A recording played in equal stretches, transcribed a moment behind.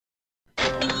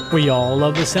We all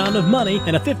love the sound of money,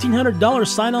 and a $1,500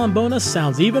 sign-on bonus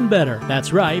sounds even better.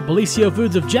 That's right, Bellisio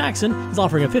Foods of Jackson is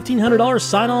offering a $1,500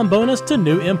 sign-on bonus to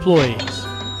new employees.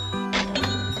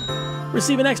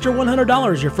 Receive an extra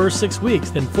 $100 your first 6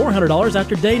 weeks, then $400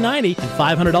 after day 90, and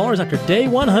 $500 after day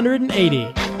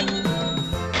 180.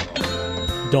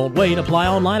 Don't wait. Apply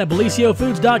online at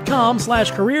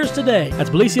BellisioFoods.com/careers today. That's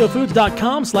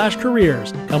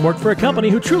BellisioFoods.com/careers. Come work for a company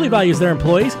who truly values their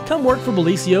employees. Come work for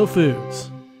Bellisio Foods.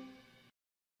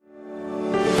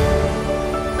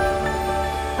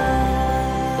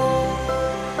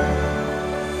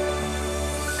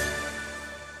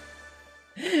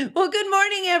 Well, good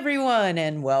morning, everyone,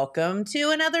 and welcome to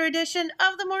another edition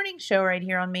of the morning show right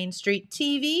here on Main Street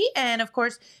TV. And of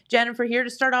course, Jennifer here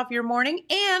to start off your morning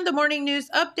and the morning news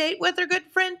update with our good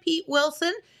friend Pete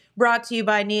Wilson, brought to you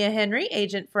by Nia Henry,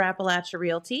 agent for Appalachia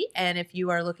Realty. And if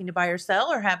you are looking to buy or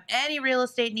sell or have any real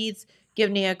estate needs, give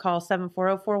Nia a call,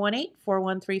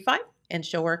 740-418-4135, and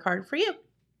she'll work hard for you.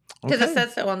 Because it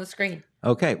says so on the screen.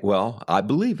 Okay, well, I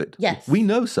believe it. Yes. We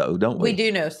know so, don't we? We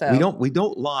do know so. We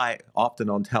don't lie often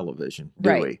on television,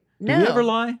 do we? No. Do we ever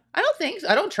lie? I don't think so.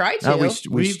 I don't try to. No,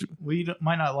 we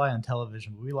might not lie on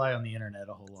television, but we lie on the internet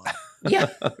a whole lot. Yeah.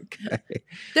 Okay.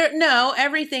 No,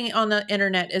 everything on the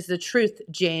internet is the truth,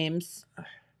 James.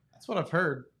 That's what I've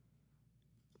heard.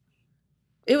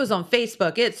 It was on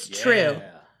Facebook. It's true.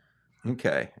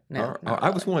 Okay. No, I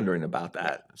was wondering about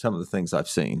that, some of the things I've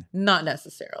seen. Not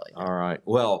necessarily. All right.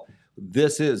 Well,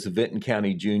 this is Vinton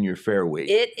County Junior Fair Week.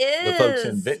 It is. The folks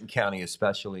in Vinton County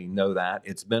especially know that.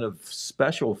 It's been a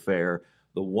special fair,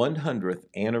 the 100th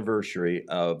anniversary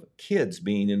of kids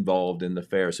being involved in the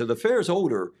fair. So the fair is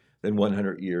older than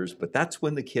 100 years, but that's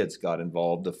when the kids got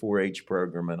involved, the 4-H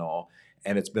program and all.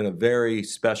 And it's been a very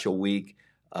special week.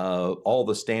 All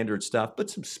the standard stuff, but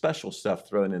some special stuff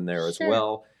thrown in there as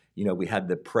well. You know, we had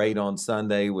the parade on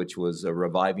Sunday, which was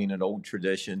reviving an old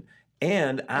tradition.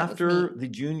 And after the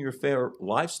Junior Fair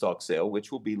livestock sale,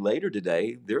 which will be later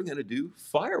today, they're going to do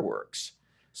fireworks.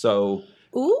 So,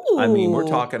 I mean, we're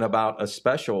talking about a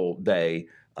special day.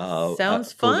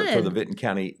 Sounds fun. For the Vinton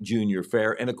County Junior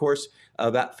Fair. And, of course,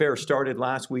 that fair started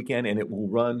last weekend, and it will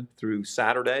run through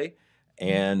Saturday.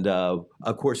 And, of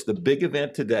course, the big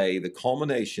event today, the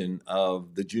culmination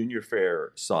of the Junior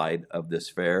Fair side of this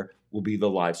fair, will be the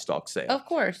livestock sale. Of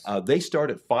course. They start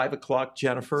at 5 o'clock,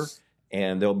 Jennifer,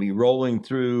 and they'll be rolling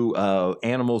through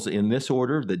animals in this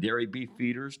order: the dairy beef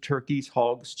feeders, turkeys,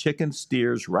 hogs, chickens,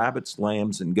 steers, rabbits,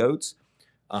 lambs, and goats.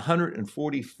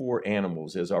 144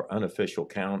 animals is our unofficial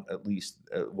count, at least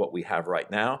what we have right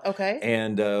now. Okay.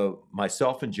 And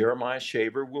myself and Jeremiah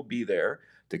Shaver will be there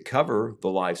to cover the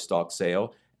livestock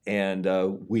sale. And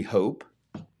we hope,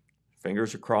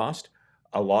 fingers are crossed,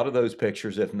 a lot of those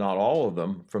pictures, if not all of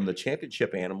them, from the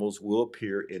championship animals will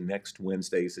appear in next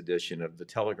Wednesday's edition of the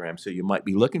Telegram. So you might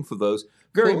be looking for those,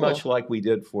 very much like we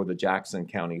did for the Jackson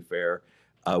County Fair,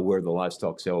 where the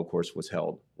livestock sale, of course, was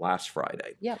held last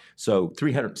Friday. Yeah. So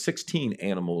 316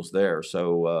 animals there.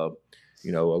 So,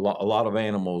 you know, a lot of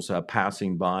animals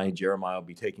passing by. Jeremiah will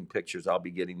be taking pictures. I'll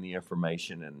be getting the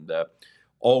information. And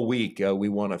all week, we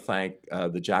want to thank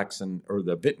the Jackson or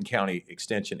the Vinton County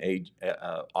Extension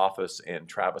Office and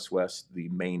Travis West, the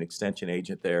main extension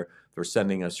agent there, for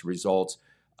sending us results.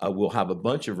 We'll have a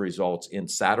bunch of results in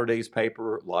Saturday's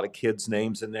paper, a lot of kids'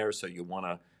 names in there, so you want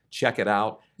to check it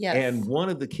out. Yes. And one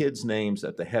of the kids' names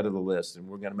at the head of the list, and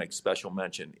we're going to make special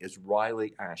mention, is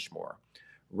Riley Ashmore.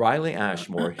 Riley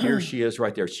Ashmore, here she is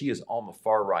right there. She is on the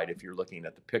far right if you're looking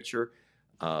at the picture.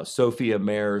 Sophia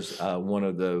Mayers, one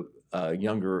of the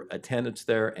younger attendants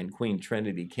there, and Queen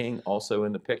Trinity King also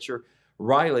in the picture.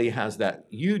 Riley has that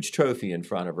huge trophy in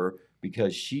front of her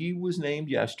because she was named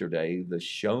yesterday the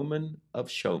Showman of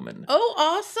Showmen. Oh,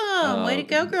 awesome. Way to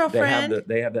go, girlfriend.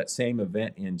 They have that same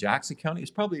event in Jackson County.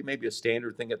 It's probably maybe a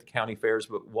standard thing at the county fairs,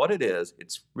 but what it is,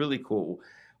 it's really cool.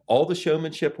 All the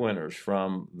showmanship winners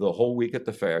from the whole week at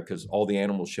the fair, because all the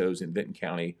animal shows in Vinton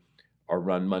County are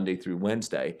run Monday through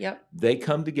Wednesday. Yep. They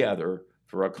come together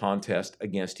for a contest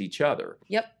against each other.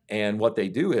 Yep. And what they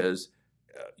do is,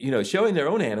 you know, showing their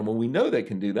own animal, we know they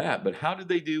can do that, but how do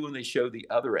they do when they show the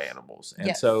other animals?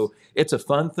 And so it's a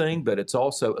fun thing, but it's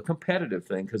also a competitive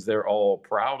thing because they're all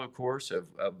proud, of course,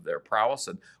 of their prowess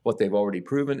and what they've already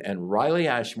proven. And Riley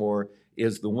Ashmore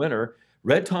is the winner.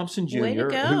 Red Thompson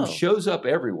Jr., who shows up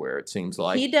everywhere, it seems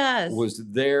like. He does. Was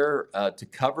there to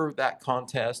cover that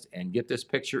contest and get this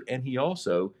picture. And he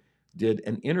also did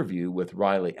an interview with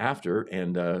Riley after.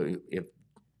 And if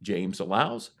James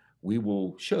allows, we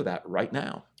will show that right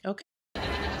now. Okay.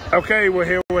 Okay, we're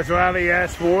here with Riley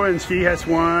Ashmore, and she has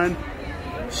won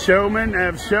Showman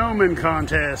of Showman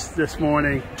contest this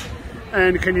morning.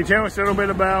 And can you tell us a little bit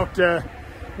about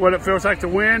what it feels like to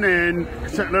win and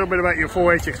a little bit about your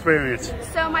 4-H experience?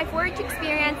 So my 4-H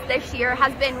experience this year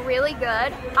has been really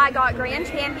good. I got grand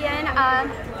champion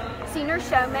senior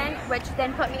showman, which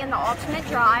then put me in the ultimate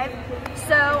drive.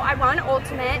 So I won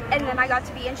ultimate, and then I got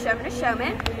to be in showman to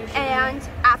showman. And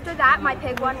after that, my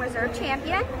pig won reserve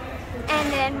champion.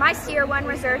 And then my steer won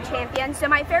reserve champion. So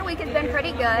my fair week has been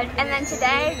pretty good. And then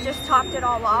today just topped it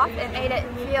all off. It made it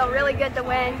feel really good to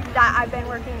win, that I've been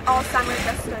working all summer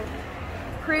just to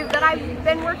prove that I've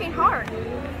been working hard.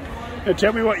 Now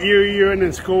tell me what year you're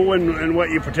in school and what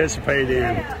you participate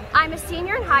in. I'm a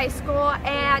senior in high school,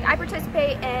 and I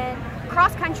participate in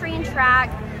cross country and track,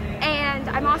 and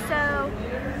I'm also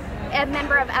a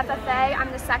member of FFA.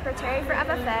 I'm the secretary for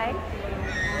FFA.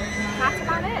 That's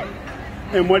about it.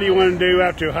 And what do you want to do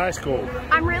after high school?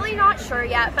 I'm really not sure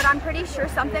yet, but I'm pretty sure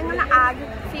something in the ag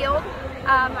field.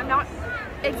 I'm not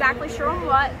exactly sure on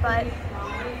what, but.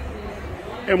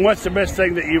 And what's the best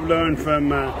thing that you've learned from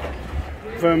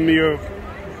your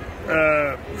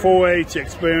 4-H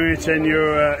experience and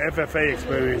your FFA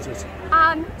experiences?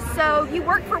 So you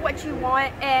work for what you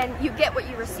want and you get what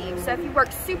you receive. So if you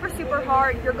work super, super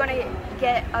hard, you're going to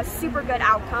get a super good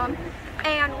outcome.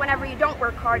 And whenever you don't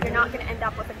work hard, you're not going to end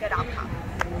up with a good outcome.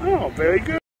 Oh, very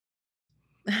good.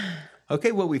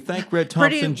 Okay, well, we thank Red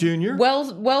Thompson Jr.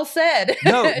 Well said.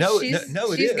 No,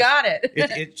 she's got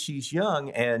it. She's young,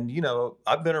 and, you know,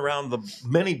 I've been around the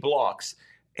many blocks,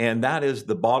 and that is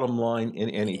the bottom line in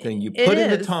anything. You put in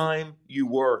the time, you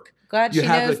work. Glad she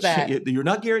knows that. You're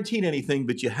not guaranteed anything,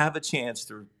 but you have a chance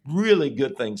for really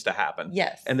good things to happen.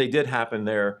 Yes. And they did happen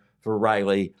there for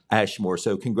Riley Ashmore.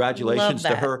 So congratulations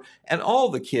to her and all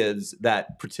the kids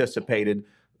that participated,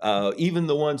 even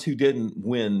the ones who didn't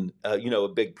win, a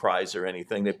big prize or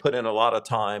anything. They put in a lot of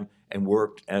time and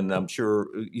worked, and I'm sure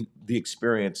the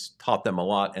experience taught them a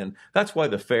lot. And that's why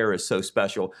the fair is so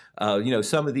special.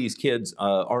 Some of these kids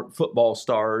aren't football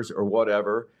stars or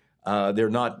whatever.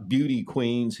 They're not beauty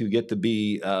queens who get to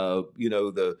be,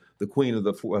 the queen of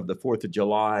the 4th of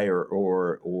July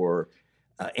or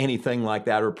anything like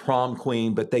that, or prom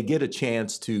queen, but they get a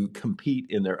chance to compete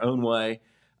in their own way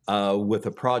with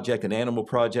a project, an animal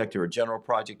project or a general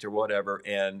project or whatever,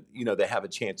 and they have a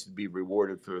chance to be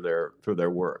rewarded for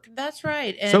their work. That's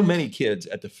right. And so many kids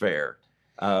at the fair.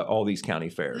 All these county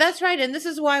fairs. That's right. And this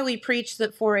is why we preach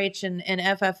that 4-H and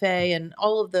FFA and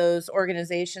all of those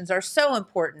organizations are so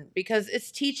important, because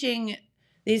it's teaching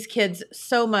these kids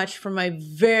so much from a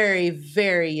very,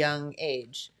 very young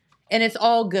age. And it's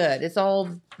all good. It's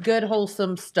all good,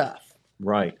 wholesome stuff.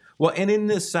 Right. Well, and in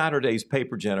this Saturday's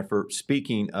paper, Jennifer,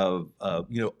 speaking of,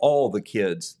 all the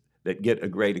kids that get a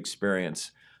great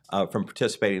experience from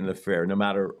participating in the fair, no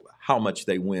matter how much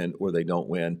they win or they don't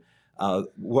win,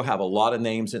 we'll have a lot of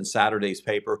names in Saturday's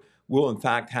paper. We'll, in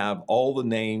fact, have all the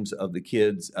names of the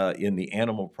kids in the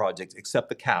animal project, except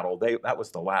the cattle. That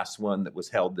was the last one that was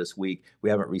held this week. We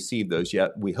haven't received those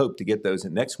yet. We hope to get those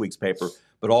in next week's paper,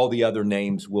 but all the other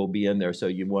names will be in there. So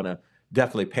you want to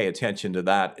definitely pay attention to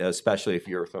that, especially if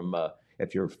you're from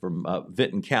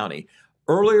Vinton County.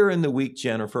 Earlier in the week,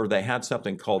 Jennifer, they had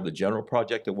something called the General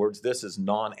Project Awards. This is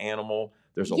non-animal.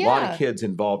 There's a lot of kids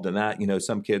involved in that.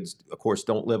 Some kids, of course,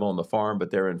 don't live on the farm,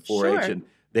 but they're in 4-H, and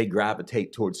they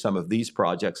gravitate towards some of these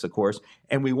projects, of course.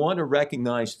 And we want to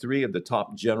recognize 3 of the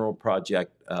top General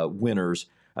Project winners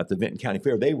at the Vinton County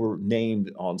Fair. They were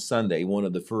named on Sunday, one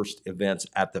of the first events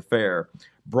at the fair.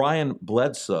 Brian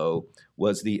Bledsoe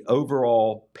was the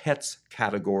overall pets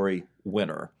category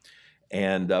winner.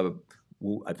 And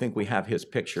I think we have his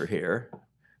picture here.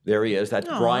 There he is. That's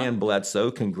Brian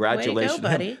Bledsoe. Congratulations. Way to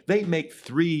go, buddy. They make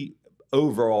 3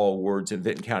 overall awards in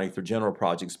Vinton County for general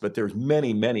projects, but there's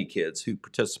many, many kids who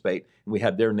participate. And we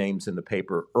had their names in the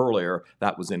paper earlier.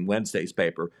 That was in Wednesday's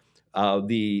paper.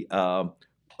 The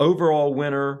overall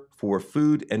winner for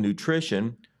food and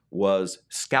nutrition was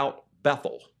Scout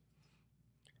Bethel.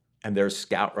 And there's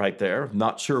Scout right there.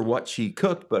 Not sure what she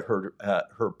cooked, but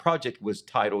her project was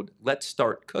titled "Let's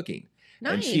Start Cooking."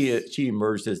 Nice. And she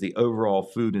emerged as the overall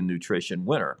food and nutrition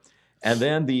winner. And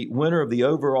then the winner of the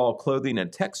overall clothing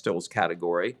and textiles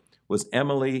category was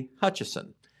Emily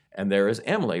Hutchison. And there is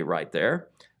Emily right there.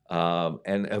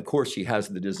 And of course, she has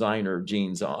the designer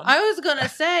jeans on. I was going to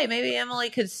say, maybe Emily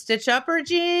could stitch up her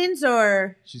jeans,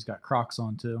 or She's got Crocs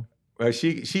on too. Well,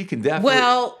 she can definitely.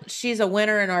 Well, she's a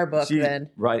winner in our book then.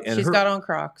 Right. And she's got on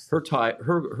Crocs.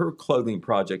 Her clothing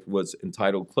project was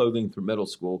entitled Clothing for Middle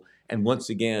School. And once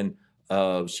again,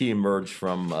 she emerged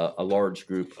from a large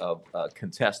group of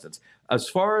contestants. As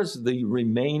far as the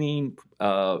remaining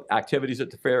activities at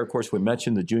the fair, of course, we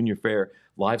mentioned the Junior Fair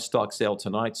livestock sale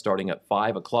tonight starting at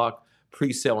 5 o'clock.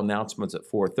 Pre-sale announcements at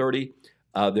 4:30.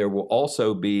 There will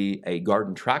also be a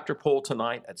garden tractor pull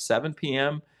tonight at 7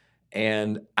 p.m.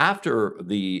 And after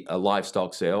the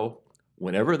livestock sale,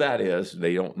 whenever that is,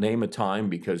 they don't name a time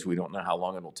because we don't know how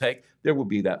long it'll take. There will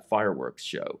be that fireworks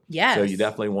show. Yes. So you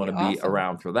definitely want to be Awesome.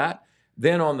 around for that.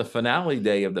 Then on the finale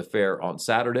day of the fair on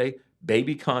Saturday,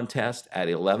 baby contest at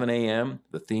 11 a.m.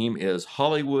 The theme is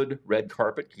Hollywood red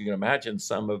carpet. You can imagine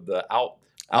some of the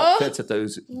outfits that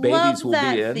those babies will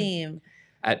Love be that in. theme.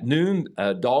 At noon,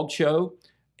 a dog show.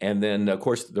 And then, of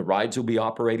course, the rides will be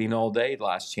operating all day.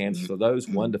 Last chance for those,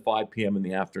 1 to 5 p.m. in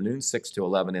the afternoon, 6 to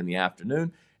 11 in the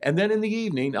afternoon. And then in the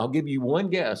evening, I'll give you one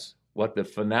guess what the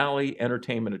finale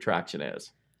entertainment attraction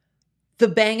is. The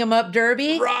Bang 'em Up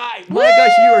Derby. Right. My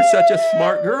gosh, you are such a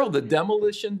smart girl. The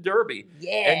Demolition Derby.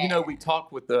 Yeah. And, you know, we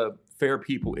talked with the fair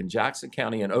people in Jackson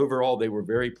County, and overall, they were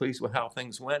very pleased with how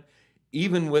things went.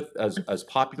 Even with as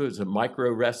popular as the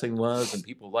micro wrestling was, and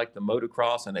people like the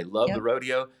motocross, and they love Yep. the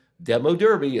rodeo, Demo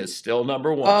Derby is still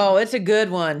number one. Oh, it's a good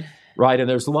one. Right, and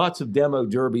there's lots of demo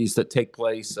derbies that take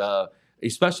place,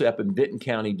 especially up in Vinton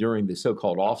County during the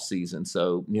so-called off-season.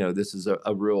 So, you know, this is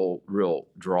a real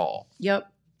draw.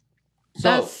 Yep. So,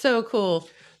 That's so cool.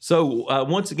 So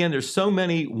once again, there's so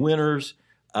many winners,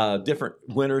 different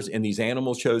winners in these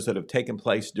animal shows that have taken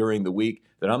place during the week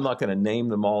that I'm not going to name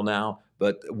them all now,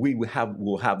 but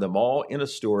we'll have them all in a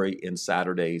story in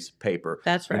Saturday's paper.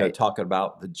 That's You know, right. talking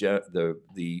about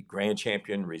the grand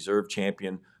champion, reserve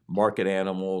champion, market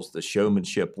animals, the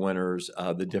showmanship winners,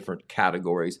 the different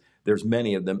categories. There's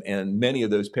many of them, and many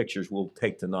of those pictures we'll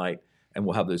take tonight, and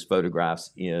we'll have those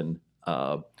photographs in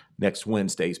next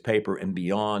Wednesday's paper and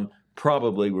beyond.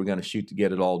 Probably we're going to shoot to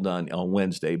get it all done on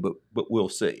Wednesday, but we'll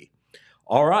see.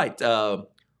 All right,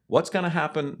 what's going to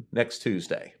happen next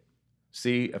Tuesday?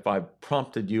 See if I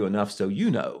prompted you enough so you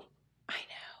know. I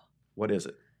know. What is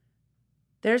it?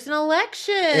 There's an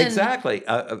election. Exactly.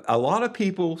 A lot of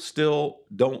people still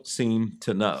don't seem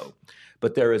to know,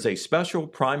 but there is a special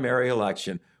primary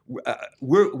election.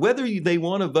 Whether they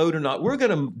want to vote or not, we're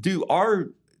going to do our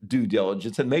due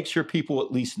diligence and make sure people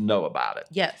at least know about it.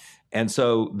 Yes. And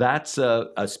so that's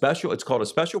a special, it's called a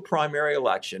special primary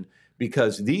election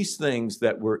because these things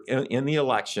that were in the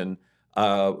election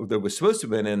that was supposed to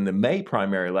have been in the May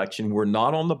primary election were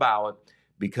not on the ballot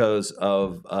because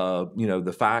of,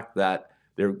 the fact that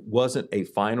there wasn't a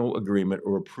final agreement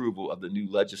or approval of the new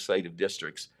legislative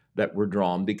districts that were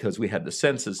drawn because we had the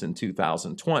census in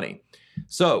 2020.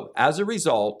 So as a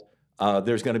result,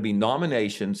 there's going to be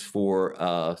nominations for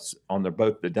on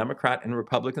both the Democrat and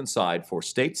Republican side for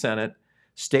state Senate,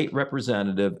 state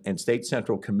representative, and state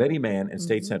central committee man and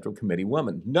state central committee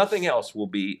woman. Nothing else will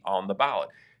be on the ballot.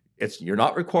 You're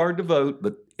not required to vote,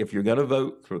 but if you're going to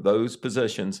vote for those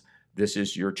positions, this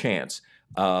is your chance.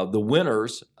 The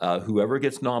winners, whoever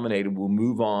gets nominated, will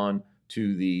move on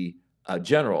to the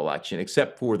general election,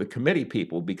 except for the committee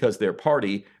people, because their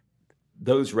party,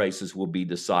 those races will be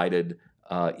decided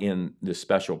in the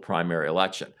special primary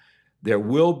election. There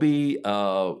will be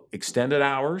extended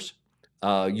hours.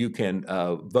 You can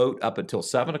vote up until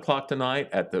 7 o'clock tonight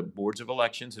at the boards of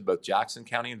elections in both Jackson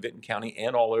County and Vinton County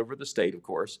and all over the state, of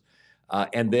course.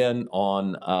 And then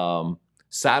on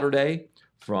Saturday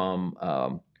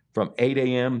from 8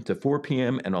 a.m. to 4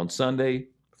 p.m. and on Sunday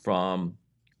from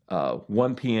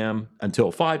 1 p.m.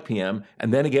 until 5 p.m.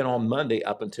 and then again on Monday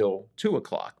up until 2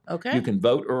 o'clock. Okay. You can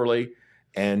vote early,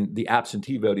 and the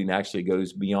absentee voting actually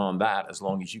goes beyond that as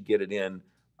long as you get it in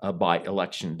by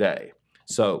election day.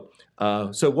 So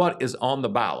what is on the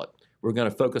ballot? We're going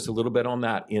to focus a little bit on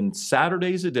that. In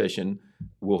Saturday's edition,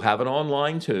 we'll have it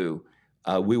online too.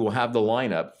 We will have the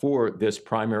lineup for this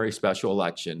primary special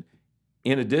election,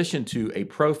 in addition to a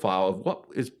profile of what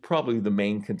is probably the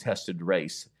main contested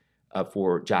race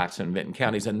for Jackson and Vinton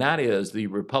counties, and that is the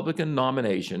Republican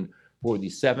nomination for the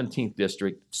 17th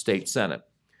District State Senate.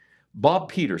 Bob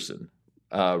Peterson,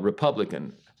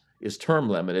 Republican, is term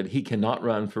limited. He cannot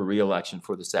run for re-election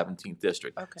for the 17th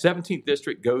District. Okay. 17th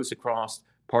District goes across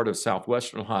part of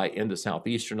southwestern Ohio into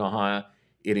southeastern Ohio.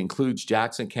 It includes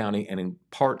Jackson County and in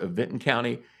part of Vinton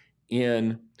County.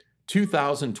 In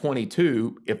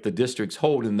 2022, if the districts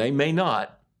hold, and they may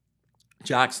not,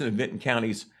 Jackson and Vinton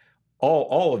counties,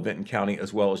 all of Vinton County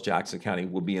as well as Jackson County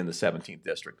will be in the 17th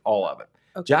District, all of it.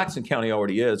 Okay. Jackson County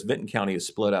already is. Vinton County is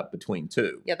split up between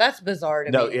two. Yeah, that's bizarre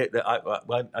to No, me.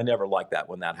 I never like that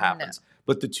when that happens.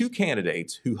 But the two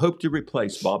candidates who hope to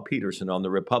replace Bob Peterson on the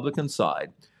Republican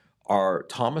side are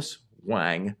Thomas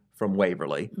Wang from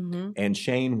Waverly and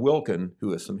Shane Wilkin,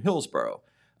 who is from Hillsborough.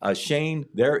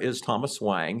 There is Thomas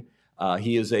Wang.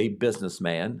 He is a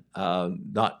businessman,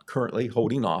 not currently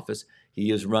holding office.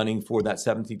 He is running for that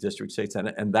 17th District State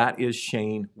Senate, and that is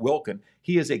Shane Wilkin.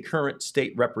 He is a current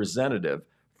state representative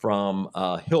from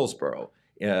Hillsborough.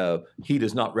 He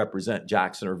does not represent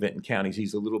Jackson or Vinton counties.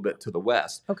 He's a little bit to the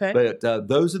west. Okay. But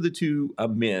those are the two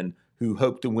men who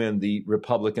hope to win the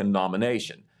Republican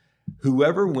nomination.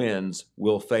 Whoever wins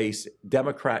will face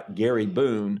Democrat Gary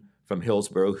Boone from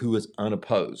Hillsborough, who is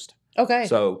unopposed. Okay.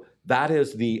 So that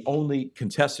is the only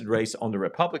contested race on the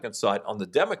Republican side. On the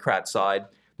Democrat side,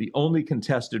 the only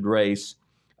contested race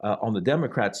on the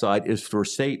Democrat side is for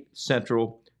State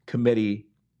Central Committee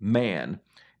man.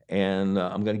 And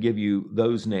I'm going to give you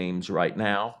those names right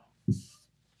now.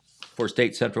 For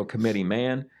State Central Committee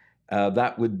man,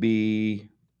 that would be...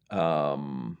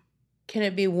 Can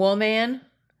it be woman?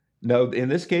 No, in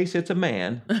this case, it's a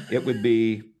man. It would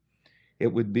be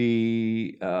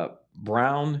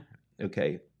Brown.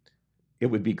 Okay. It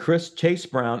would be Chase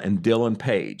Brown and Dylan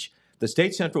Page. The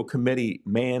State Central Committee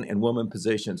man and woman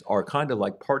positions are kind of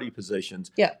like party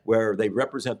positions, where they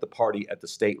represent the party at the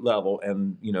state level,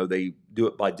 and they do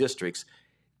it by districts.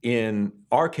 In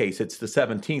our case, it's the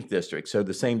 17th district, so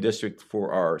the same district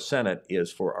for our Senate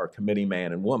is for our committee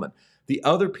man and woman. The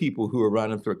other people who are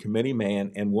running for a committee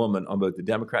man and woman on both the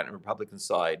Democrat and Republican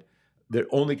side, the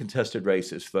only contested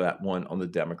race is for that one on the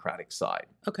Democratic side.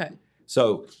 Okay.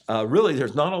 So really,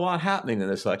 there's not a lot happening in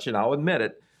this election, I'll admit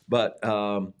it, but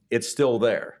it's still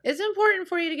there. It's important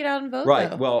for you to get out and vote,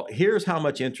 Right. though. Well, here's how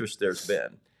much interest there's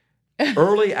been.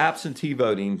 Early absentee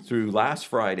voting through last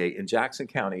Friday in Jackson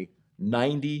County,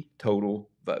 90 total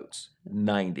votes.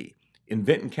 90. In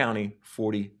Vinton County,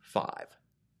 45.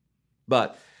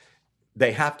 But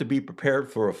they have to be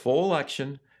prepared for a full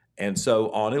election. And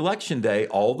so on election day,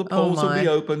 all the polls will be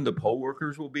open. The poll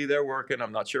workers will be there working.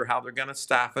 I'm not sure how they're going to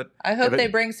staff it. I hope they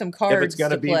bring some cards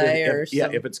to play.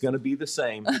 If it's going to be the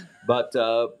same. But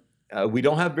we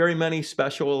don't have very many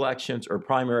special elections or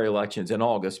primary elections in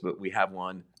August, but we have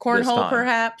one this Cornhole, time.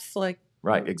 perhaps?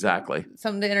 Right, exactly.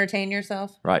 Something to entertain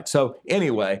yourself? Right. So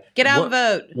anyway. Get out and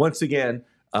vote. Once again,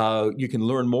 you can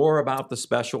learn more about the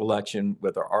special election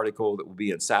with our article that will be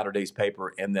in Saturday's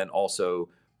paper, and then also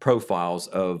profiles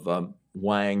of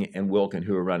Wang and Wilkin,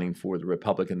 who are running for the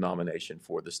Republican nomination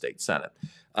for the state Senate.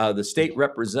 The state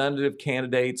representative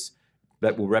candidates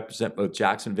that will represent both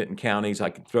Jackson and Vinton counties, I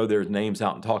can throw their names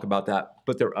out and talk about that,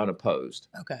 but they're unopposed.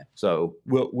 Okay. So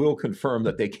we'll confirm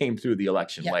that they came through the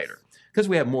election later, because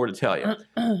we have more to tell you.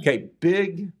 Okay,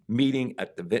 big meeting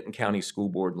at the Vinton County School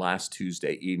Board last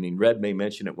Tuesday evening. Red may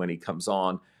mention it when he comes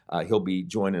on. He'll be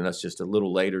joining us just a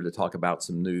little later to talk about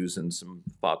some news and some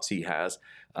thoughts he has.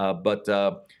 But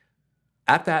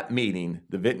at that meeting,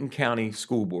 the Vinton County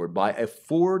School Board, by a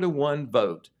 4-to-1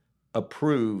 vote,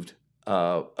 approved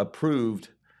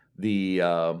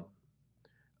the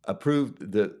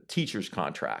teacher's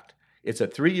contract. It's a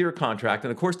 3-year contract,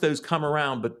 and of course those come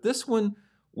around. But this one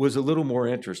was a little more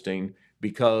interesting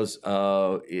because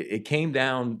it came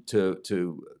down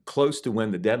to close to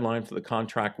when the deadline for the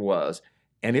contract was.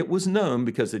 And it was known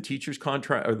because the teacher's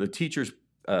contract, or the teacher's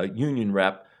union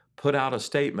rep, put out a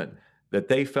statement that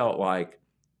they felt like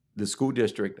the school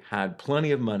district had plenty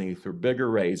of money for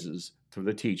bigger raises for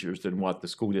the teachers than what the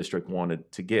school district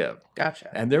wanted to give.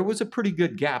 Gotcha. And there was a pretty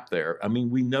good gap there. I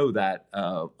mean, we know that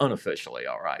unofficially,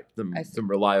 all right, some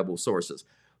reliable sources.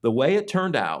 The way it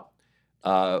turned out,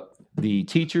 the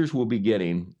teachers will be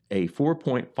getting a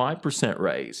 4.5%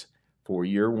 raise for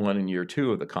year 1 and year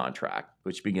 2 of the contract,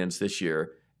 which begins this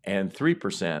year, and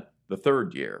 3% the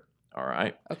third year. All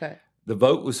right. Okay. The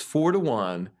vote was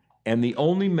 4-to-1, and the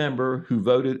only member who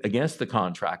voted against the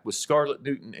contract was Scarlett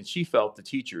Newton, and she felt the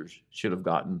teachers should have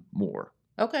gotten more.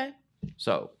 Okay.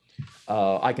 So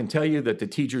I can tell you that the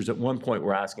teachers at one point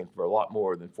were asking for a lot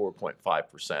more than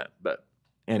 4.5%. But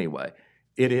anyway,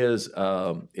 it is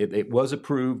it was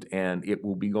approved, and it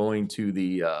will be going to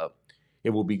the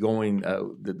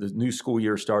the new school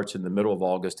year starts in the middle of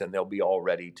August, and they'll be all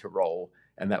ready to roll,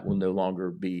 and that will no longer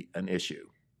be an issue.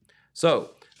 So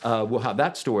we'll have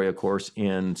that story, of course,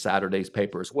 in Saturday's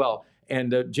paper as well.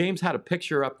 And James had a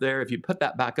picture up there. If you put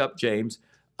that back up, James,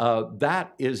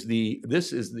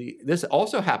 this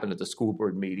also happened at the school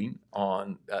board meeting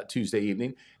on Tuesday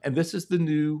evening, and this is the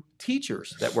new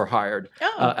teachers that were hired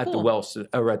at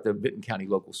the Vinton County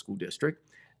Local School District.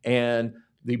 And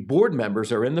the board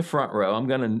members are in the front row. I'm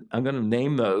gonna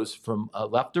name those from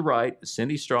left to right: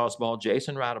 Cindy Strasball,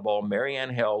 Jason Radeball, Mary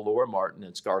Ann Hale, Laura Martin,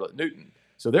 and Scarlett Newton.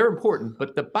 So they're important.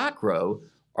 But the back row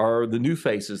are the new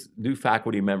faces, new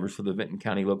faculty members for the Vinton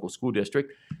County Local School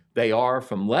District. They are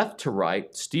from left to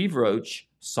right: Steve Roach,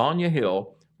 Sonia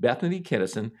Hill, Bethany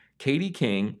Kinnison, Katie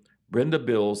King, Brenda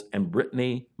Bills, and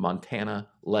Brittany Montana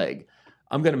Legg.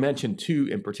 I'm going to mention two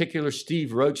in particular.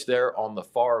 Steve Roach there on the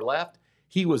far left.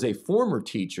 He was a former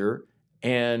teacher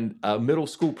and a middle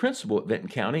school principal at Vinton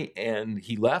County, and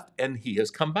he left and he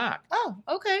has come back. Oh,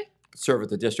 okay. Serve at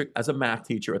the district as a math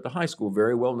teacher at the high school,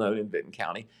 very well known in Vinton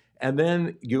County. And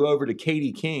then you go over to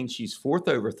Katie King. She's fourth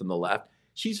over from the left.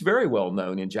 She's very well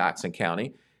known in Jackson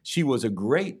County. She was a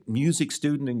great music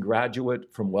student and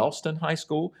graduate from Wellston High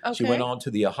School. She Okay. went on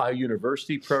to the Ohio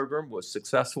University program, was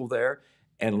successful there.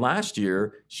 And last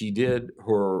year, she did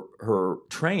her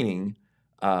training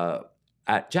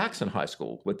at Jackson High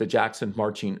School with the Jackson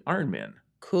Marching Ironmen.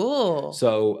 Cool.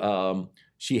 So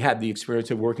she had the experience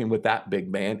of working with that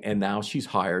big band, and now she's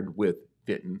hired with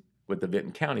the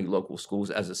Vinton County local schools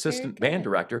as assistant band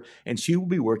director, and she will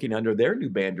be working under their new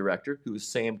band director, who is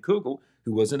Sam Kugel,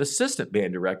 who was an assistant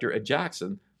band director at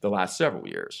Jackson the last several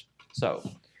years. So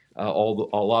a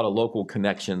lot of local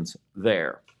connections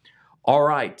there. All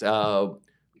right.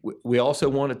 We also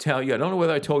want to tell you, I don't know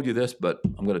whether I told you this, but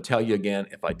I'm going to tell you again,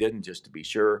 if I didn't, just to be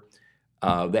sure.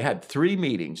 They had three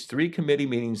committee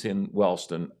meetings in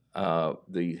Wellston,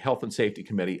 the Health and Safety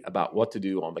Committee, about what to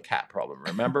do on the cat problem.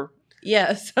 Remember?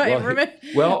 Yes, I remember.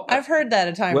 Well, I've heard that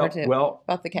a time or two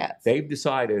about the cats. They've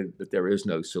decided that there is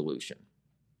no solution.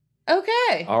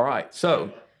 Okay. All right.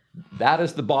 So that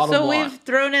is the bottom So line. we've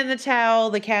thrown in the towel.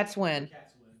 The cats win.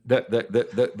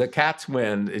 The cats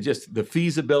win. It's just the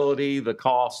feasibility, the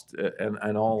cost,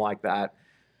 and all like that.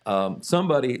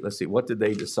 Somebody, let's see, what did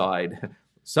they decide?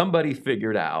 Somebody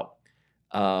figured out.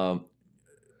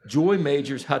 Joy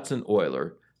Majors Hudson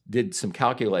Euler did some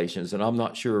calculations, and I'm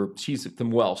not sure, she's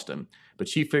from Wellston, but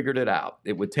she figured it out.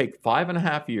 It would take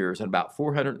 5.5 years and about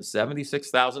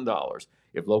 $476,000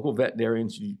 if local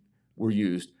veterinarians were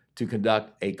used to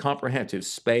conduct a comprehensive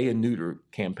spay and neuter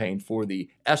campaign for the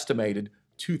estimated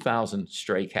 2,000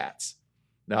 stray cats.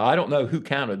 Now, I don't know who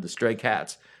counted the stray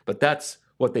cats, but that's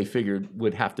what they figured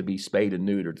would have to be spayed and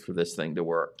neutered for this thing to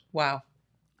work. Wow.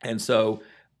 And so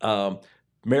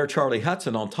Mayor Charlie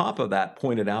Hudson, on top of that,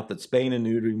 pointed out that spaying and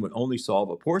neutering would only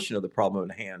solve a portion of the problem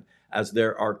at hand, as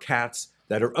there are cats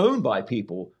that are owned by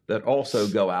people that also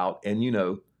go out and,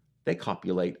 they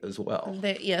copulate as well.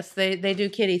 They do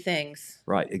kitty things.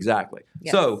 Right, exactly.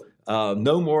 Yes. So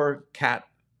no more cat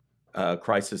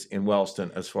crisis in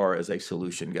Wellston as far as a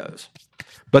solution goes.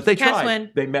 But they Cats tried.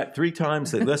 win. They met 3 times.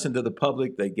 They listened to the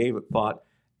public. They gave it thought.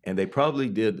 And they probably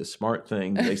did the smart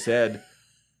thing. They said,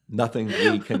 nothing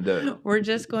we can do. We're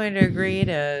just going to agree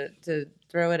to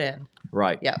throw it in.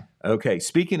 Right. Yeah. Okay.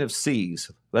 Speaking of C's,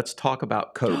 let's talk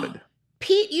about COVID.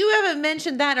 Pete, you haven't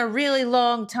mentioned that in a really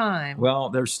long time. Well,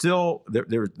 there's still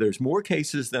there's more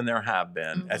cases than there have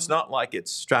been. Mhm. It's not like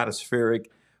it's stratospheric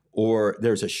or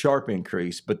there's a sharp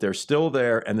increase, but they're still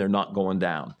there and they're not going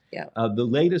down. Yeah. The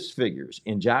latest figures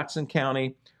in Jackson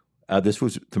County, this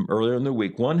was from earlier in the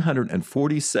week,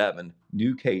 147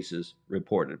 new cases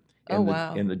reported in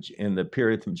the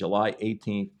period from July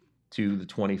 18th to the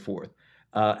 24th.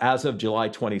 As of July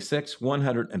 26th,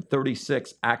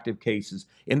 136 active cases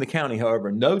in the county.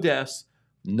 However, no deaths,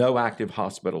 no active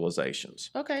hospitalizations.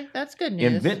 Okay, that's good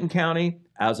news. In Vinton County,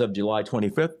 as of July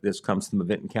 25th, this comes from the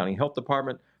Vinton County Health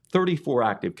Department, 34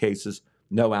 active cases,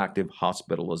 no active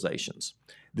hospitalizations.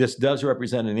 This does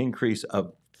represent an increase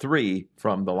of 3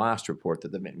 from the last report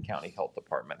that the Vinton County Health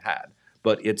Department had,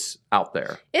 but it's out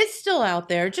there. It's still out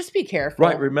there. Just be careful.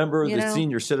 Right. Remember, You the know?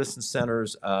 senior citizen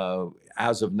centers,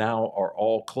 as of now, are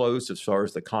all closed as far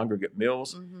as the congregate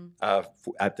meals. Mhm.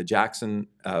 At the Jackson,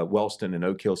 Wellston, and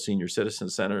Oak Hill senior citizen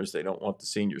centers, they don't want the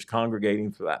seniors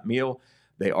congregating for that meal.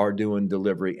 They are doing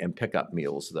delivery and pickup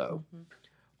meals, though. Mhm.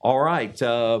 All right.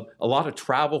 A lot of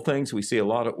travel things. We see a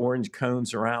lot of orange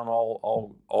cones around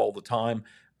all the time.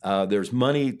 There's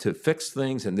money to fix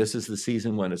things, and this is the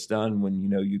season when it's done, when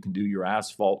you can do your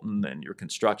asphalting and your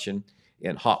construction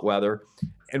in hot weather.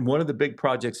 And one of the big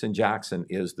projects in Jackson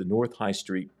is the North High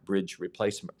Street Bridge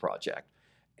Replacement Project.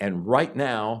 And right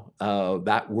now,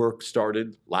 that work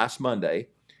started last Monday,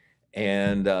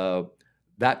 and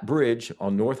that bridge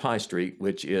on North High Street,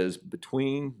 which is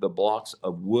between the blocks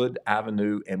of Wood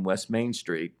Avenue and West Main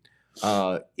Street,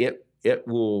 it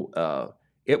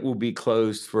will be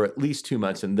closed for at least 2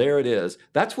 months. And there it is.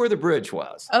 That's where the bridge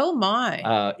was. Oh,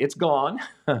 my. It's gone.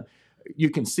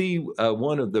 You can see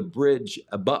one of the bridge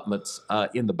abutments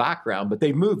in the background, but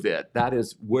they moved it. That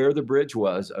is where the bridge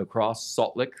was across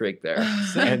Salt Lick Creek there.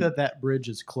 Saying And- that bridge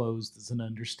is closed is an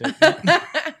understatement.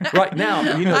 Right now,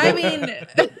 I mean,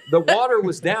 the water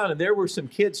was down, and there were some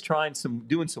kids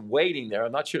doing some wading there.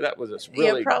 I'm not sure that was a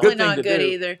really yeah, probably good thing not to good do.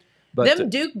 either. But, Them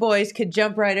Duke boys could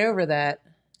jump right over that,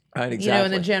 right, exactly.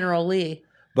 in the General Lee.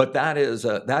 But that is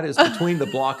between the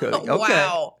block of. Okay.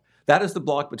 Wow. That is the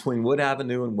block between Wood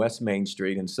Avenue and West Main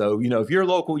Street. And so, you know, if you're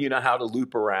local, you know how to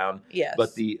loop around. Yes.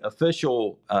 But the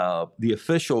official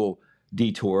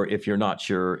detour, if you're not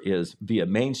sure, is via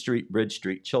Main Street, Bridge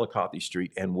Street, Chillicothe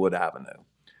Street, and Wood Avenue.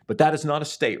 But that is not a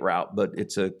state route, but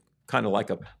it's a kind of like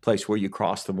a place where you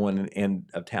cross from one end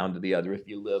of town to the other if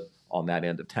you live on that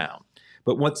end of town.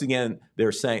 But once again,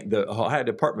 they're saying the Ohio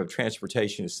Department of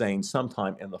Transportation is saying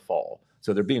sometime in the fall.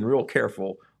 So they're being real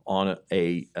careful on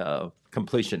a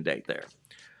completion date there.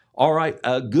 All right,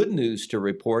 good news to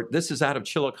report. This is out of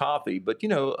Chillicothe, but you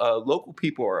know, local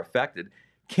people are affected.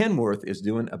 Kenworth is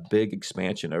doing a big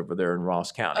expansion over there in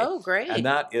Ross County. Oh, great. And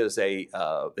that is they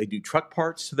do truck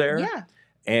parts there. Yeah.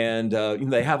 And you know,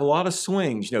 they have a lot of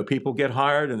swings. You know, people get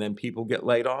hired and then people get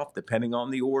laid off depending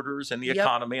on the orders and the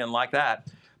economy and like that.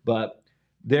 But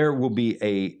there will be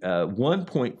a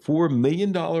 $1.4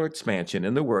 million expansion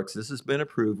in the works. This has been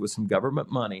approved with some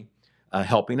government money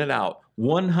helping it out.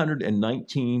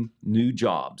 119 new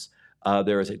jobs.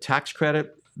 There is a tax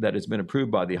credit that has been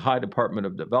approved by the Ohio Department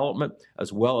of Development,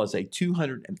 as well as a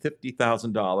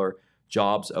 $250,000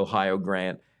 Jobs Ohio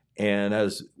grant. And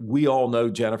as we all know,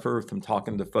 Jennifer, from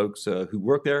talking to folks who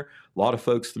work there, a lot of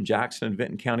folks from Jackson and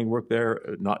Vinton County work there,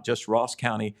 not just Ross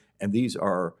County. And these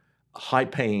are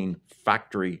high-paying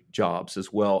factory jobs,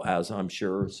 as well as, I'm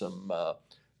sure, some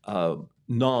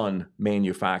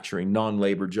non-manufacturing,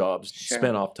 non-labor jobs,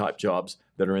 spin-off type jobs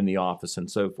that are in the office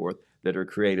and so forth that are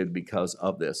created because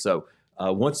of this. So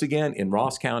once again, in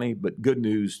Ross County, but good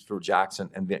news for Jackson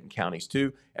and Vinton counties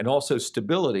too, and also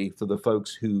stability for the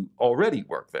folks who already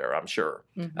work there, I'm sure,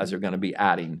 as they're going to be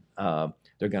adding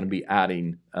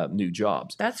new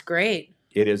jobs. That's great.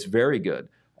 It is very good.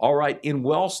 All right, in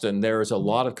Wellston, there is a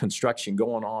lot of construction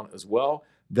going on as well.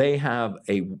 They have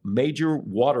a major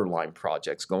water line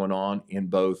projects going on in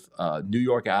both New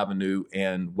York Avenue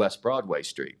and West Broadway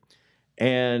Street.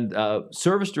 And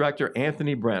Service Director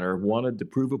Anthony Brenner wanted to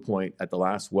prove a point at the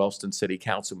last Wellston City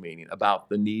Council meeting about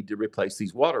the need to replace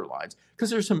these water lines because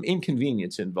there's some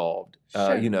inconvenience involved.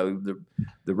 You know,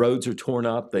 the roads are torn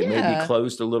up. They may be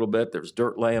closed a little bit. There's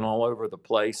dirt laying all over the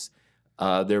place.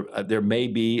 There may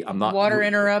be, water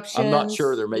interruptions. I'm not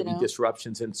sure. There may be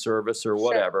disruptions in service or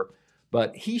whatever.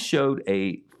 But he showed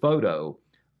a photo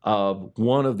of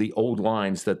one of the old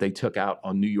lines that they took out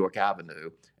on New York Avenue.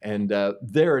 And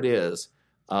there it is.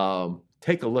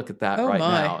 Take a look at that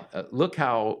now. Look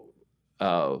how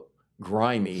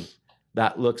grimy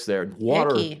that looks there.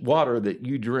 Water that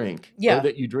you drink, or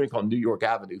that you drink on New York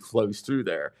Avenue flows through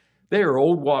there. They are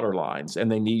old water lines,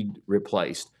 and they need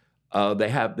replaced.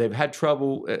 They've had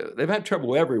trouble. They've had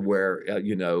trouble everywhere.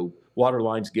 You know, water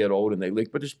lines get old and they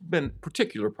leak, but there's been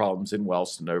particular problems in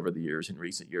Wellston over the years. In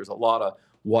recent years, a lot of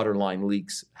water line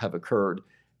leaks have occurred,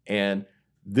 and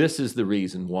this is the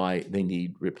reason why they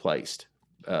need replaced.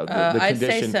 I'd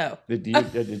say so. The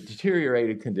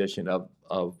deteriorated condition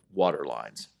of water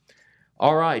lines.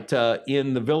 All right,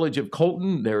 in the village of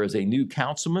Colton, there is a new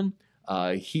councilman.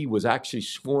 He was actually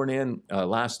sworn in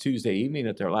last Tuesday evening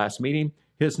at their last meeting.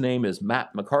 His name is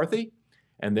Matt McCarthy,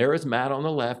 and there is Matt on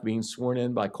the left being sworn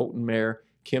in by Colton Mayor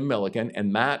Kim Milliken.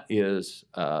 And Matt is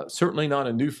certainly not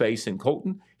a new face in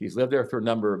Colton. He's lived there for a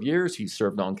number of years. He's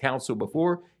served on council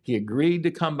before. He agreed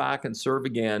to come back and serve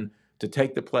again to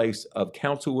take the place of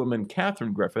Councilwoman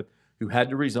Catherine Griffith, who had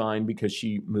to resign because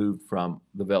she moved from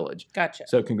the village. Gotcha.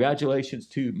 So congratulations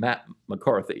to Matt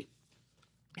McCarthy.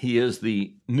 He is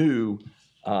the new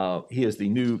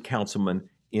councilman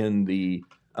in the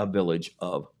village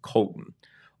of Colton.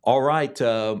 All right,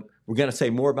 we're going to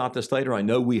say more about this later. I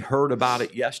know we heard about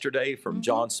it yesterday from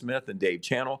John Smith and Dave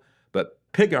Channel, but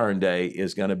Pig Iron Day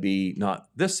is going to be not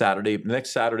this Saturday, but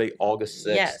next Saturday, August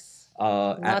 6th. Yes.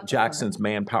 At Jackson's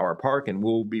Manpower Park, and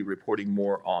we'll be reporting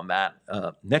more on that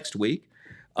next week.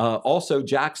 Also,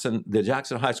 the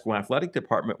Jackson High School Athletic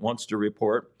Department wants to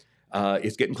report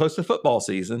it's getting close to football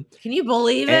season. Can you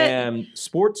believe it? And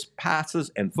sports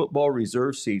passes and football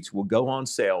reserve seats will go on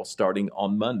sale starting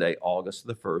on Monday, August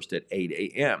the 1st at 8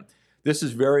 a.m. This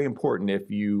is very important. If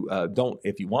you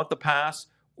want the pass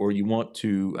or you want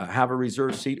to have a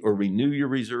reserve seat or renew your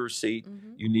reserve seat,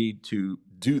 you need to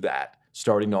do that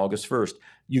starting August 1st.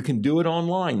 You can do it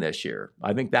online this year.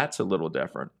 I think that's a little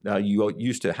different. You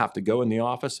used to have to go in the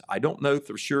office. I don't know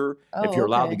for sure if you're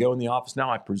allowed to go in the office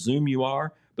now. I presume you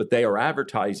are, but they are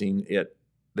advertising it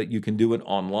that you can do it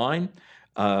online.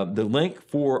 The link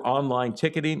for online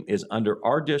ticketing is under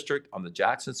our district on the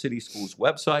Jackson City Schools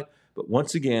website. But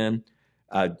once again,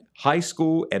 high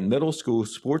school and middle school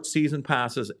sports season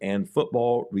passes and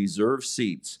football reserve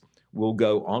seats will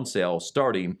go on sale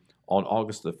starting on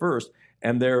August the 1st.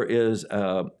 And there is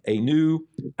a new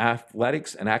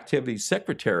athletics and activities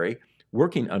secretary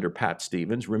working under Pat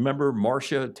Stevens. Remember,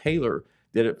 Marcia Taylor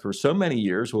did it for so many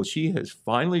years. Well, she has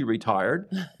finally retired.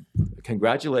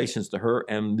 Congratulations to her.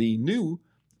 And the new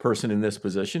person in this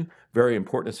position, very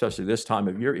important, especially this time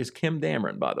of year, is Kim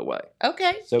Dameron, by the way.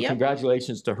 Okay. So yep.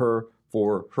 congratulations to her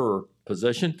for her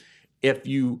position. If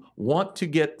you want to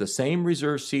get the same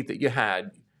reserve seat that you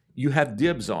have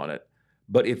dibs on it.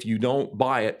 But if you don't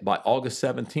buy it by August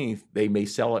 17th, they may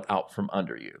sell it out from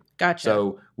under you. Gotcha.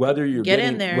 So whether you're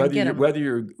in there,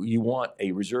 whether you want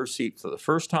a reserve seat for the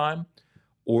first time,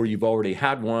 or you've already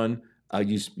had one,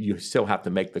 you still have to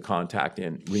make the contact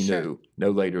and renew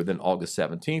no later than August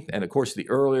 17th. And of course, the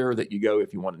earlier that you go,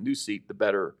 if you want a new seat, the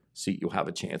better seat you'll have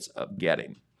a chance of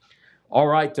getting. All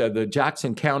right, the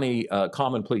Jackson County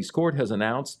Common Pleas Court has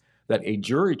announced that a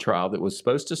jury trial that was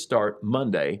supposed to start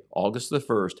Monday, August the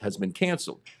 1st, has been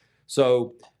canceled.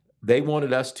 So they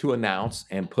wanted us to announce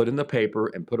and put in the paper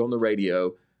and put on the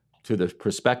radio to the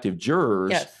prospective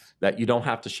jurors that you don't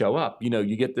have to show up. You know,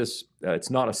 you get this, it's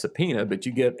not a subpoena, but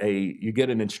you get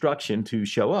an instruction to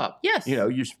show up. Yes. You know,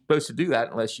 you're supposed to do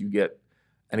that unless you get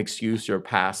an excuse or a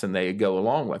pass and they go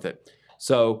along with it.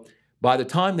 So by the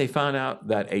time they find out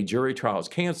that a jury trial is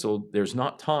canceled, there's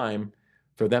not time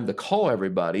for them to call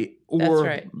everybody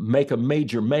or make a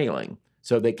major mailing.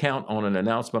 So they count on an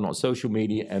announcement on social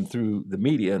media and through the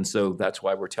media. And so that's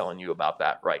why we're telling you about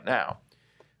that right now.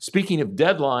 Speaking of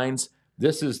deadlines,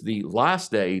 this is the last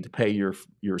day to pay your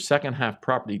second half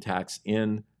property tax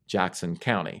in Jackson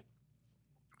County.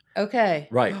 Okay.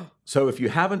 Right. So if you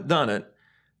haven't done it,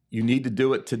 you need to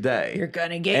do it today. You're going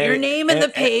to get your name in the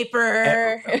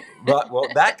paper. But well,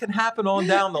 that can happen on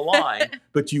down the line,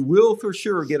 but you will for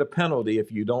sure get a penalty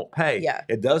if you don't pay. Yeah.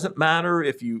 It doesn't matter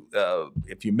if you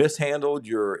mishandled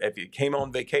if you came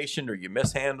on vacation or you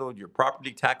mishandled your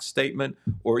property tax statement,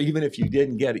 or even if you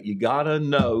didn't get it, you got to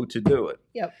know to do it.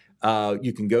 Yep.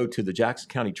 You can go to the Jackson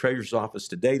County Treasurer's Office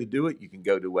today to do it. You can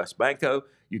go to West Banco.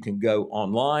 You can go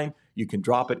online. You can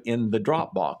drop it in the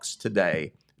drop box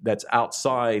today. That's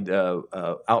outside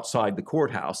the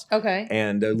courthouse. Okay.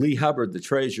 And Lee Hubbard, the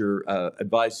treasurer,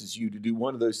 advises you to do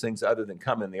one of those things other than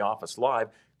come in the office live,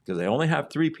 because they only have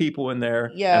 3 people in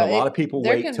there. Yeah, and a lot of people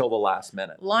wait till the last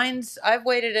minute. Lines. I've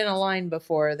waited in a line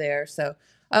before there. So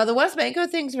the West Banco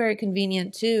thing's very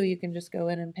convenient too. You can just go